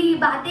मिली जुली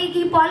बातें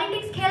की,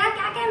 पॉलिटिक्स खेला,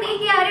 क्या क्या नहीं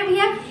किया। अरे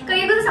भैया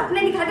कहीं को तो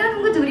सपने दिखाते हो,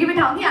 तुमको जूरी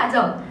बिठाऊंगी आ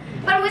जाओ,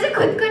 पर मुझे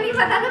खुद को नहीं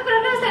पता था,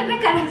 पुराना सर ने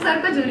कनक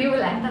सर को जूरी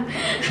बुलाया था।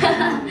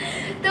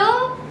 तो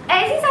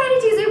ऐसी सारी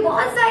चीजें,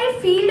 बहुत सारे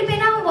फील्ड पे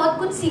ना हम बहुत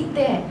कुछ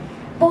सीखते हैं,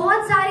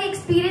 बहुत सारे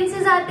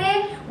एक्सपीरियंसेस आते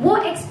हैं। वो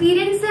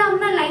एक्सपीरियंस से हम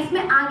ना लाइफ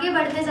में आगे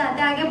बढ़ते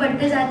जाते हैं, आगे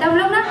बढ़ते जाते हैं हम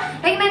लोग ना।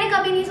 लाइक मैंने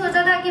कभी नहीं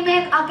सोचा था कि मैं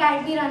एक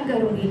अकेडमी रन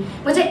करूंगी।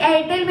 मुझे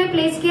एयरटेल में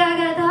प्लेस किया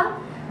गया था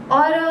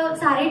और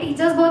सारे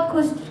टीचर्स बहुत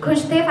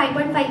खुश थे।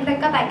 5.5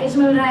 लाख का पैकेज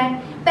मिल रहा है,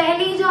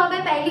 पहली जॉब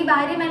है, पहली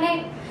बार ही मैंने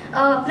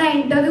अपना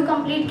इंटरव्यू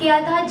कंप्लीट किया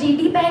था,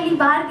 GD पहली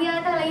बार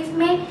दिया था लाइफ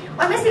में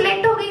और मैं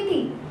सिलेक्ट हो गई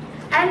थी।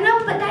 एंड ना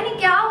पता नहीं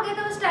क्या हो गया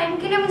था उस टाइम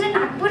के लिए, मुझे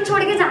नागपुर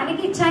छोड़ के जाने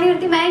की इच्छा नहीं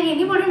होती। मैं ये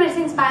नहीं बोल रही मेरे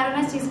से इंस्पायर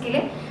होना इस चीज के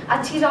लिए,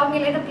 अच्छी जॉब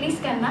मिले तो प्लीज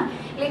करना।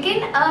 लेकिन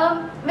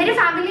मेरे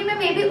फैमिली में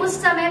मे बी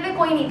उस समय पे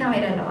कोई नहीं था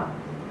मेरे अलावा,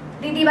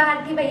 दीदी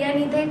बाहर थी, भैया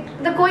नहीं थे,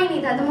 तो कोई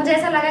नहीं था। तो मुझे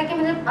ऐसा लगा कि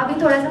मुझे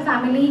अभी थोड़ा सा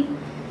फैमिली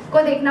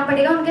को देखना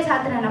पड़ेगा, उनके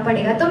साथ रहना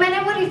पड़ेगा। तो मैंने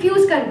वो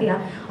रिफ्यूज कर दिया।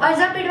 और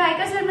जब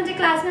बिडवाइकर सर मुझे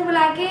क्लास में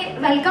बुला के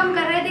वेलकम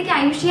कर रहे थे कि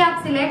आयुषी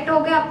आप सिलेक्ट हो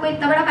गए, आपको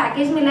इतना बड़ा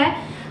पैकेज मिला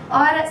है,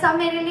 और सब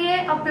मेरे लिए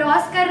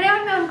अप्लॉज कर रहे हैं,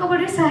 और मैं उनको बोल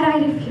रही हूँ sir I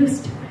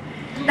refused.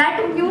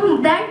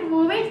 That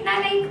moment ना,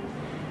 लाइक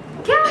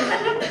क्या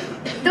मतलब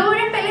 2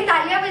 मिनट पहले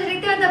तालियां बज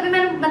रही थी और तभी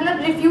मैंने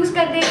मतलब रिफ्यूज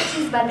कर दिया। एक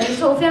चीज बताई,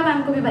 सोफिया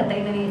मैम को भी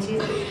बताई मैंने ये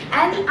चीज।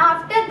 And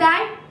after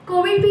that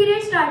Covid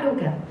period start हो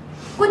गया,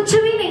 कुछ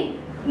भी नहीं,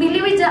 मिली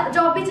हुई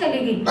जॉब भी चली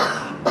गई।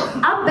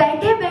 अब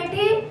बैठे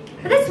बैठे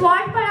मतलब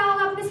स्वॉट पढ़ा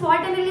होगा आपने,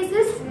 स्वॉट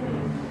एनालिसिस,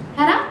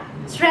 है ना,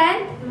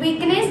 strength,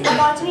 weakness,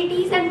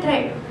 opportunities and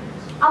threat.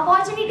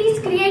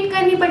 Opportunities create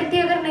करनी पड़ती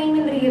है अगर नहीं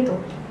मिल रही है तो।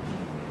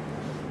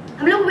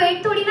 हम लोग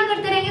वेट थोड़ी ना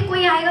करते रहेंगे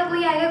कोई आएगा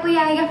कोई आएगा कोई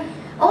आएगा।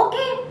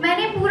 ओके,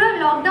 मैंने पूरा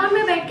लॉकडाउन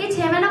में बैठ के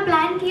 6 महीना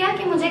प्लान किया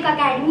कि मुझे एक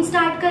अकेडमी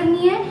स्टार्ट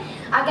करनी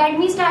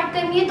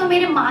है, तो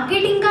मेरे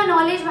मार्केटिंग का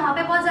नॉलेज वहां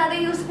पे बहुत ज्यादा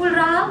यूजफुल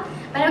रहा।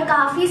 मैंने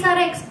काफी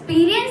सारा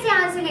एक्सपीरियंस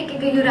यहाँ से लेके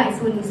गई हूँ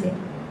रायसोनी से।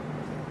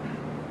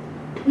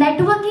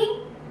 नेटवर्किंग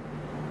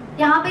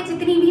यहाँ पे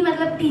जितनी भी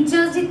मतलब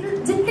टीचर्स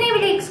जितने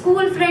भी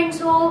स्कूल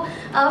फ्रेंड्स हो,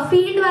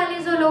 फील्ड वाले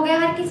जो लोग हैं,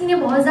 हर किसी ने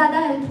बहुत ज़्यादा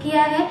हेल्प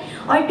किया है।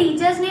 और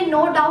टीचर्स ने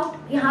नो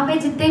डाउट यहाँ पे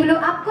जितने भी लोग,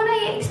 आपको ना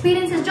ये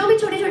एक्सपीरियंसेस, जो भी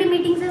छोटी छोटी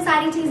मीटिंग्स है,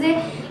 सारी चीज़ें,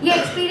 ये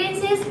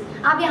एक्सपीरियंसेस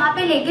आप यहाँ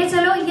पे लेके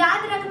चलो।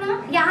 याद रखना,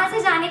 यहाँ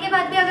से जाने के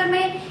बाद भी अगर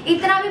मैं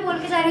इतना भी बोल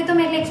के जा रही हूँ तो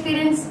मेरे लिए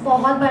एक्सपीरियंस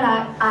बहुत बड़ा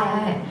आया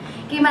है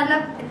कि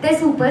मतलब इतने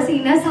सुपर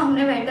सीनियर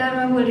सामने बैठे और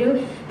मैं बोल रही हूँ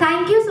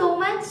thank you so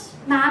much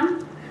ma'am,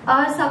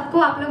 और सबको,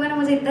 आप लोगों ने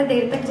मुझे इतना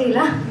देर तक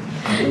झेला।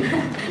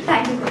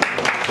 Thank you.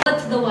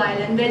 Worth the while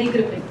and very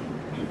gripping.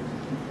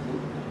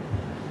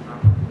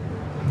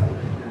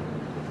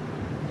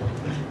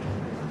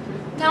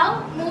 Now,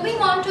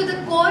 moving on to the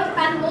core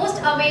and most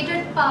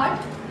awaited part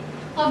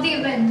of the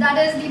event, that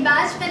is the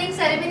badge pinning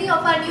ceremony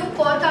of our new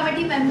core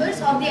committee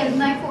members of the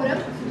Alumni Forum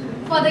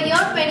for the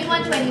year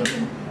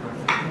 21-22.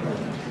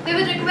 We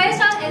would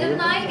request our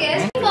alumni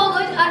guest.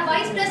 Forward, our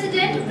Vice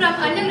President from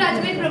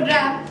undergraduate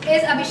program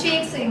is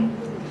Abhishek Singh.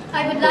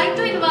 I would like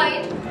to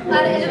invite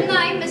our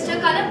alumni, Mr.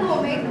 Karan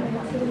Bhomik,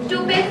 to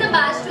pin the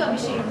badge to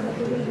Abhishek.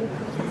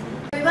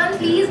 Everyone,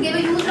 please give a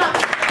huge round.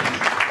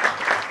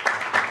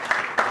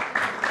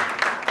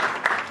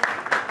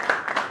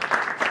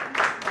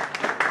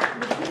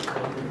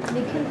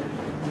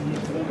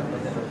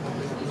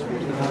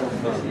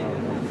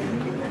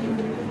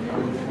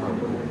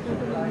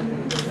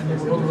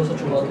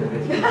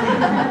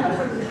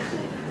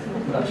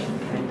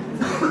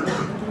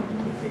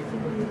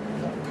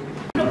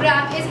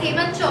 Program is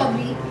Hemant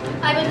Chaudhary.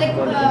 I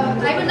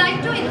would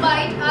like to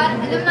invite our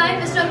alumni,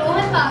 Mr.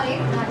 Rohan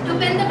Parekh, to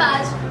pin the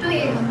badge to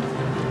Hemant.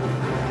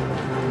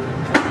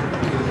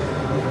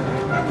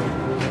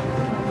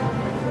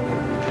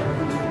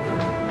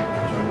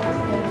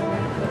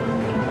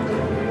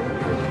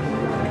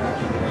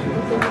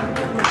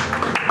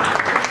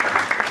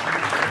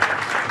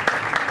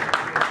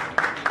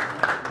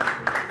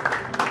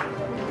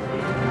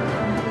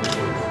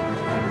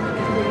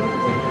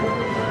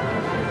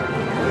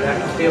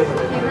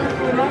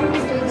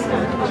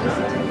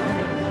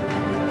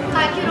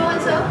 Thank you, Rohan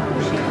sir.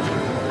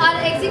 Our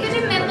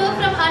executive member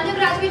from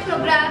undergraduate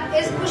program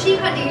is Khushi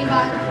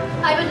Khandelwal.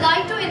 I would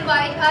like to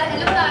invite our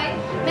alumni,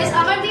 Ms.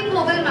 Amardeep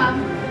Mogal ma'am,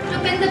 to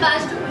pin the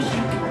badge to Khushi.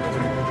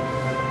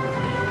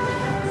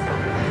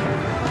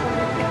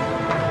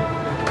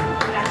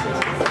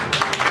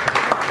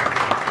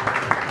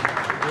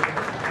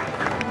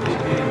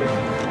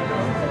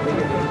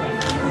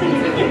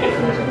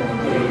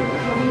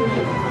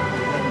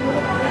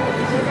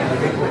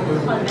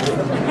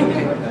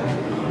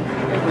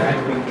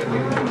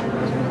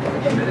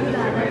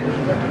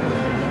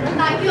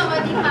 Thank you,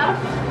 Amardeep ma'am.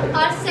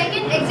 Our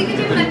second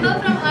executive member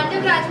from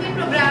undergraduate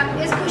program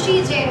is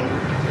Khushi Jain.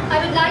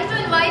 I would like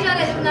to invite our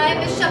alumni,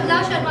 Ms.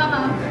 Shabla Sharma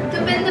ma'am, to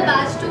pin the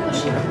badge to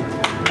Khushi.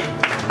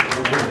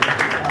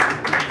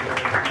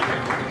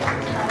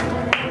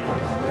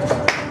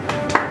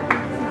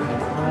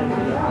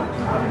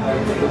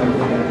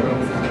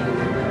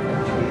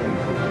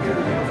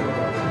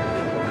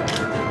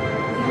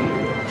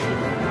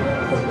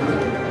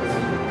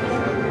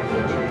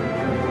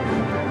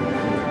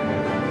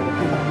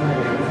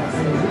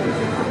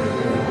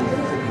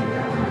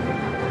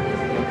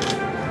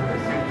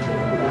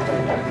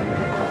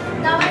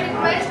 Now I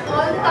request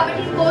all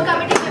the core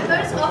committee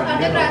members of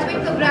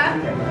undergraduate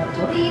program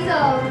to please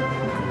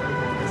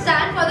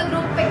stand for the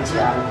group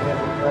picture.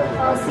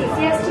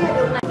 CCST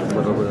alumni.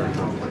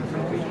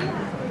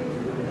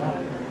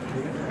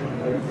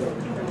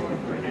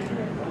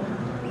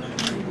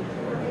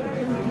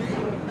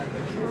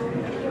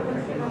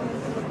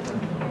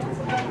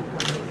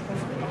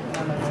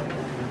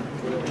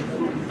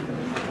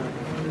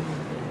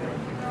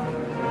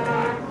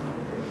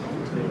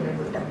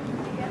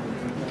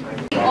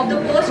 Of the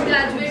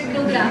postgraduate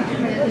program.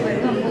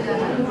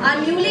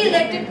 Our newly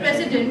elected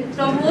president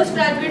from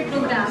postgraduate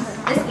program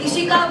is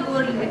Ishika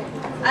Gorle.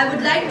 I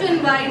would like to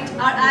invite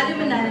our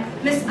alumni,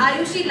 Ms.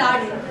 Ayushi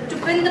Lade, to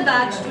pin the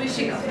badge to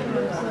Ishika.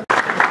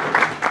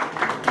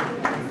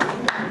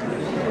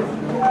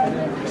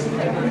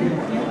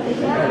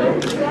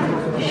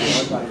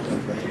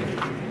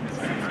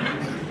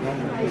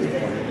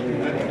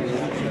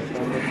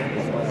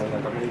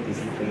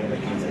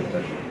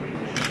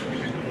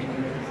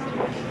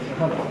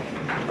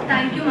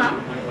 Thank you, ma'am.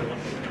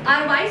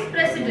 Our vice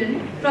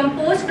president from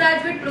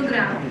postgraduate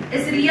program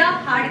is Riya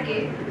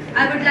Hadke.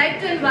 I would like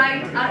to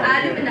invite our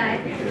alumni,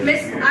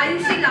 Ms.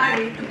 Ayushi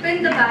Lade, to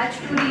pin the badge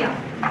to Riya.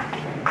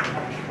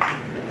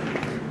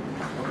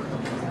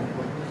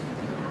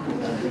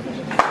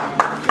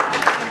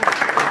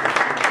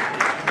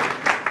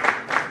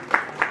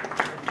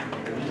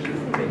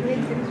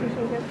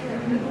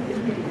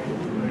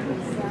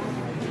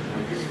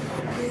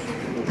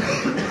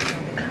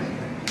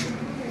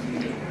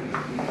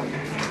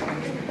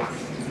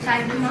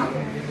 Thank you,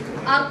 ma'am.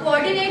 Our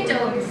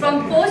coordinator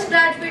from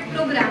postgraduate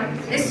program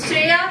is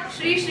Shreya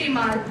Shri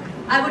Shrimal.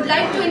 I would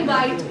like to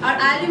invite our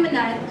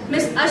alumni,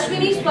 Ms.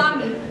 Ashwini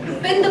Swami, to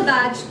pin the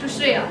badge to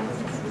Shreya.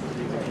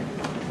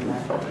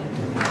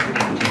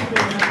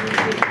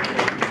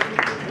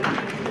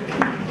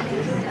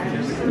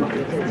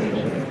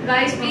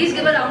 Guys, please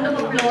give a round of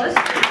applause.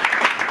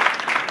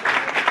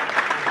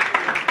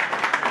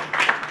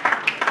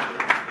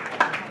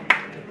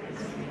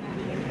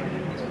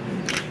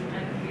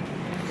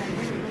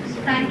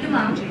 Thank you,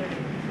 ma'am.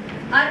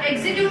 Our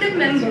executive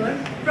member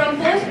from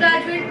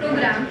postgraduate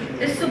program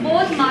is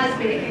Subodh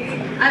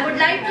Malpe. I would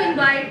like to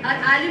invite our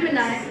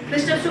alumni,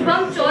 Mr.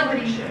 Shubham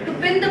Chaudhary, to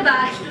pin the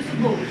badge to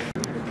Subodh.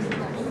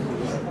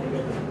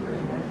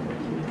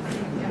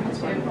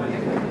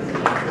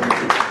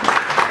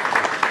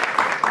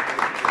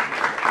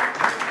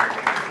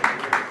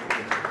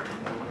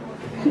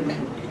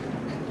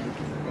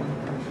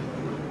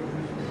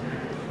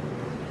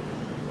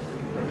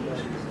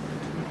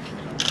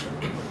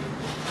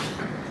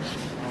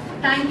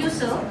 Thank you,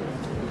 sir.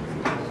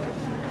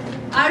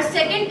 Our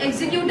second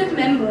executive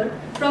member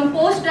from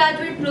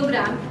postgraduate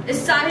program is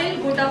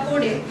Sahil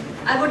Gotapode.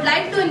 I would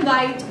like to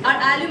invite our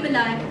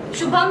alumni,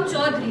 Shubham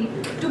Chaudhary,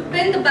 to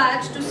pin the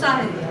badge to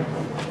Sahil.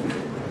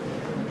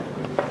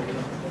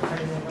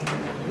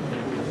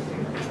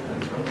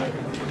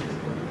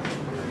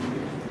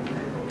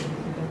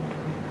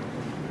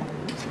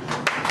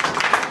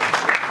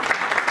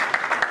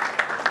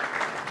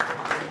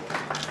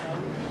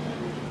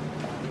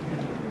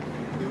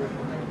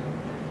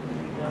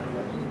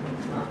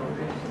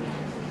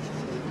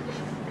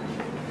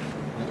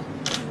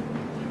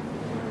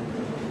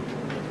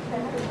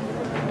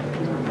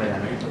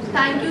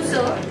 Thank you,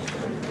 sir.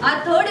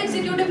 Our third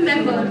executive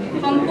member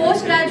from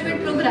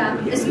postgraduate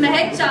program is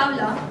Mehak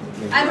Chawla.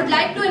 I would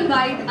like to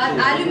invite our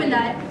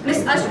alumni,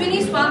 Ms.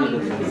 Ashwini Swami,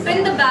 to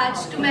pin the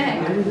badge to Mehak.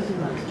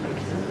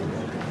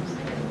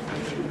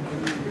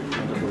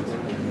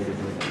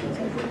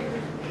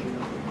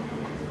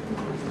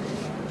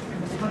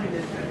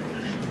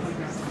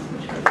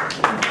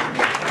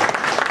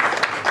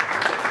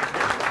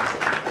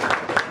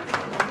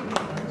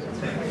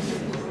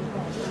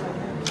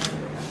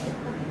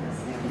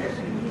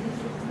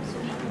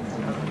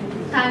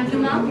 Thank you,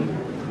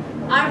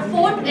 ma'am. Our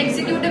fourth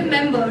executive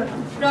member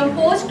from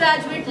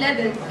postgraduate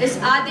level is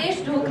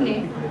Adesh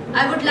Dhokne.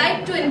 I would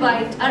like to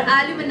invite our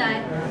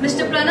alumni,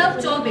 Mr.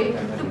 Pranav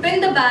Chaube, to pin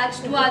the badge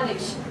to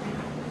Adesh.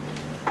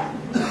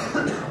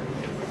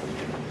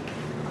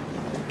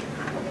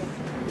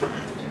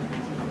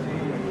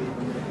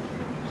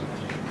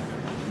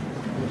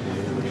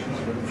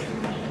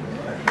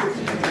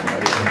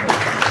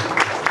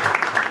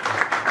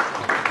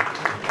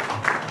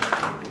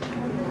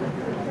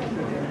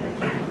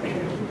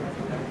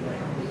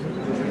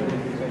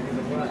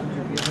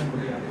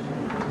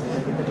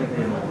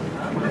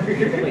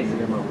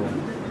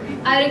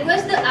 I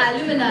request the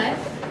alumni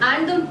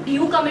and the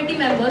new committee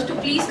members to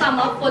please come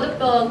up for the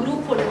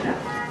group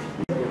photograph.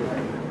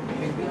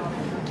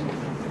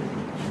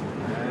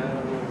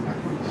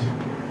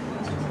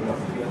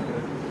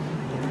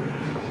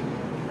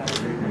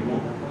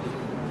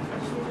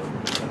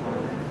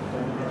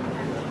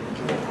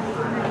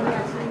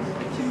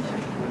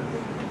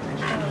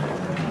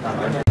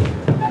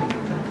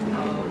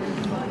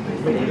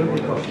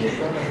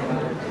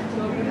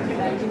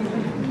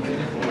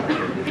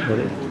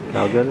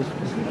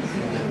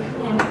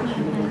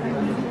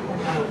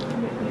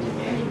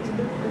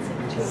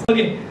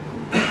 Okay.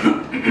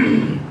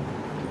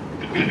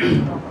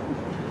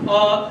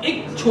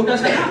 एक छोटा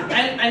सा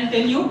I'll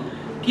tell you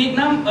कि एक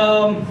ना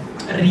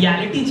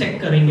reality check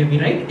करेंगे भी,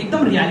 right?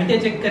 एकदम reality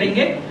check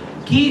करेंगे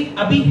कि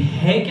अभी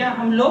है क्या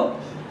हम लोग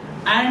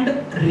एंड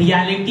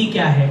रियलिटी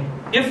क्या है.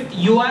 If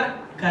you are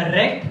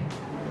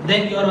correct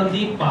then you are on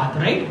the path,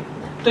 right?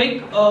 तो एक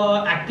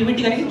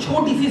एक्टिविटी करेंगे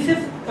छोटी सी,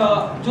 सिर्फ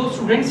जो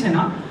स्टूडेंट्स है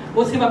ना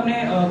वो सिर्फ अपने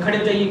खड़े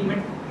हो जाइए, एक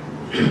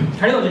मिनट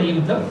खड़े हो जाइए,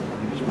 मतलब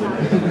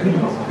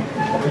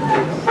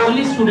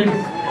ओनली स्टूडेंट.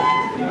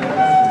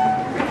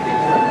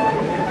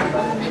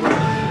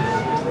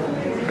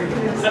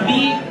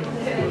 अभी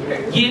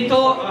ये तो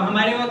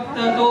हमारे वक्त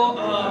तो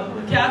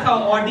क्या था,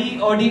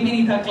 ऑडी में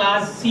नहीं था,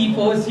 क्लास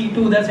C4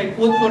 C2 उधर साइड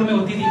 4th फ्लोर में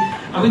होती थी.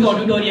 अभी तो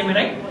ऑडिटोरियम है,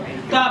 राइट?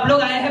 तो आप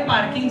लोग आए हैं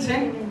पार्किंग से,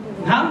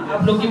 हाँ,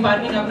 आप लोग की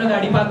पार्किंग, अपना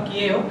गाड़ी पार्क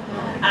किए हो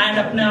एंड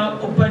अपना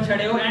ऊपर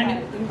चढ़े हो and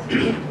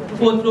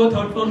 4th floor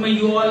 3rd floor में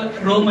you all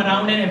roam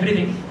around and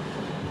everything.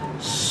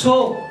 So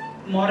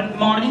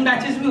morning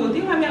batches भी होती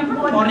है, मैम यहाँ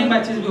पर मॉर्निंग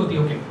बैचेस भी होती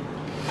है. ओके,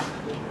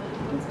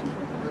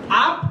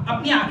 आप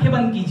अपनी आंखें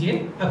बंद कीजिए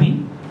अभी,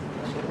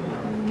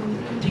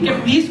 ठीक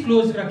है? प्लीज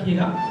क्लोज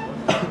रखिएगा.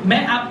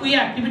 मैं आपको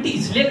ये एक्टिविटी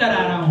इसलिए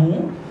करा रहा हूं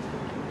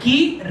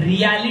कि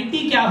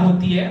रियलिटी क्या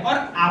होती है और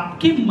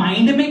आपके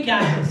माइंड में क्या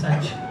है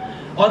सच,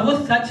 और वो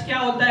सच क्या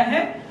होता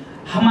है.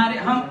 हम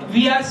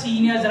we our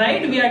seniors,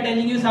 right? We are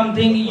telling you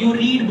something, you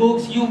read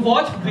books, you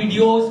watch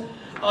videos,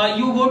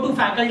 you go to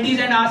faculties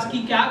and ask कि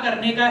क्या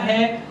करने का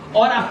है,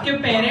 और आपके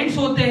पेरेंट्स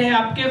होते हैं,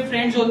 आपके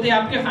फ्रेंड्स होते हैं,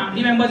 आपके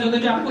फैमिली मेंबर्स होते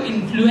हैं जो आपको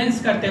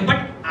इन्फ्लुएंस करते हैं.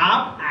 बट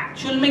आप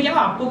एक्चुअल में क्या,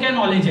 आपको क्या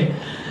नॉलेज है?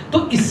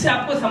 तो इससे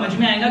आपको समझ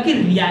में आएगा कि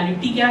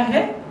रियलिटी क्या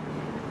है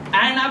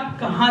एंड आप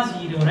कहां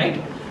जी रहे हो,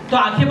 राइट? तो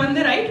आंखें बंद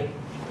है, राइट?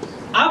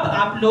 अब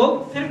आप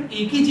लोग सिर्फ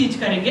एक ही चीज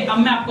करेंगे. अब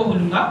मैं आपको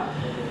बोलूंगा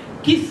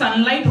कि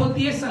सनलाइट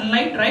होती है,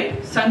 सनलाइट,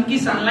 राइट? सन की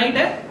सनलाइट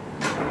है,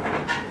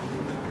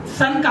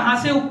 सन कहां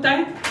से उगता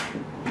है?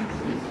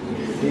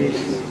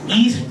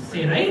 ईस्ट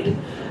से, राइट?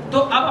 तो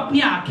अब अपनी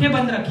आंखें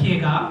बंद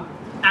रखिएगा।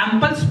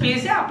 एम्पल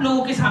स्पेस है आप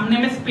लोगों के सामने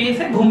में, स्पेस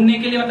है घूमने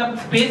के लिए, मतलब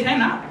स्पेस है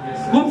ना,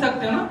 घूम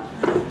सकते हो ना।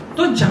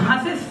 तो जहां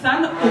से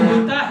सन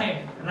उगता है,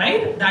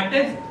 राइट, दैट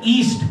इज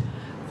ईस्ट।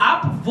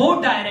 आप वो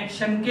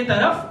डायरेक्शन के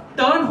तरफ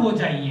टर्न हो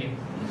जाइए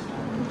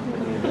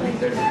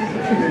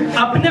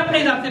अपने अपने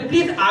हिसाब से।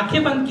 प्लीज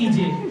आंखें बंद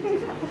कीजिए।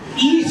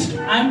 East,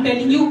 I am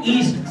telling you,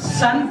 east.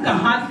 सन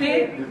कहां से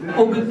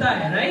उगता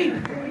है, राइट?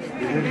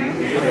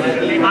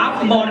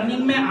 आप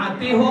मॉर्निंग में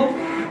आते हो,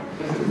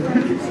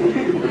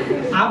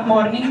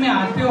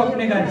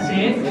 अपने घर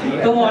से,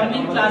 तो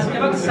मॉर्निंग क्लास के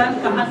वक्त सन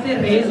कहां से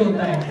रेज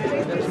होता है?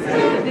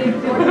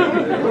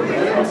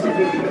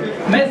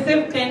 मैं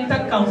सिर्फ 10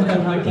 तक काउंट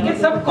करूंगा, ठीक है?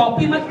 सब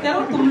कॉपी मत करो,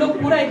 तुम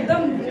लोग पूरा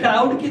एकदम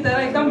क्राउड की तरह,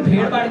 एकदम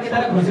भीड़ भाड़ की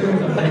तरह घुसे हो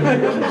सकते हैं।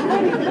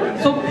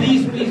 So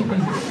please please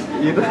please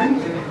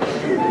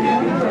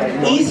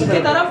east की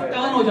तरफ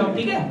टर्न हो जाओ,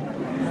 ठीक है?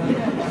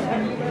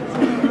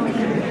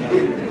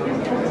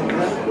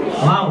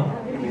 Wow,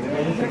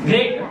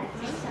 great.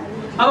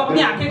 अब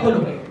अपनी आंखें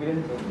खोलोगे,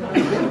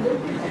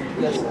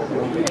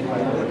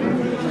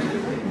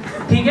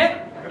 ठीक है?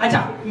 अच्छा,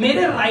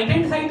 मेरे राइट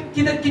हैंड साइड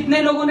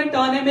कितने लोगों ने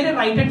टर्न है? मेरे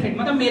राइट हैंड साइड,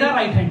 मतलब मेरा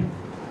राइट हैंड,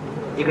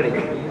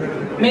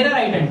 मेरा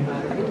राइट हैंड,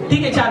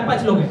 ठीक है?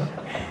 4-5 लोग हैं।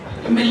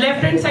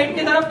 लेफ्ट हैंड साइड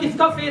की तरफ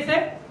किसका फेस है?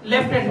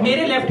 लेफ्ट हैंड,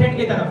 मेरे लेफ्ट हैंड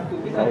की तरफ।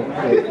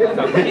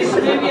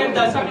 इसमें भी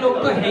 10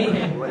 लोग तो है ही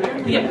है,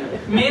 ठीक है?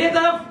 मेरे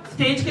तरफ,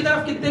 स्टेज की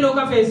तरफ कितने लोगों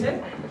का फेस है?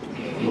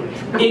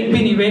 एक भी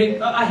नहीं। मेरे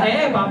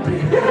है, बाप रे।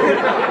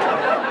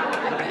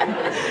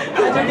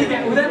 अच्छा ठीक है,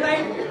 उधर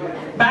side,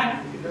 back,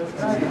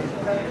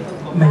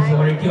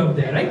 majority of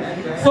their, right?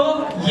 सो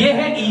ये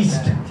है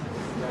east,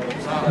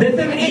 this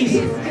is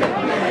east.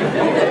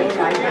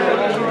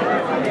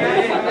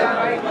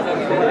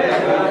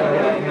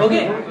 Okay,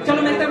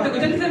 चलो मेरे तरफ देखो,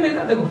 जल्दी से मेरे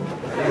तरफ देखो।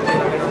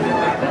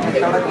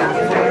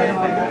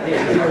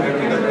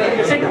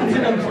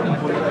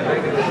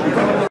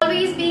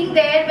 Always being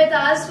there with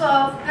us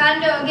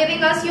and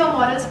giving us your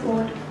moral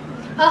support.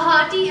 A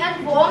hearty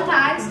and warm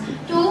thanks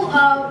to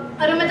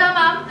Arumita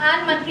ma'am and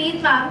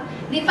Manpreet ma'am,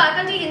 the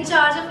faculty in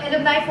charge of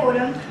Alumni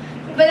Forum,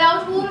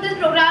 without whom this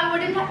program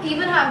wouldn't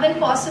even have been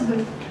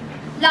possible.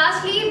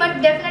 Lastly, but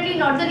definitely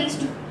not the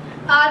least,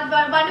 our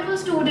wonderful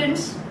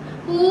students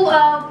who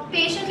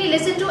patiently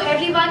listened to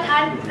everyone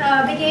and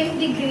became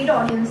the great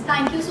audience.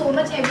 Thank you so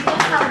much,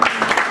 everyone. Have a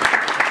good day.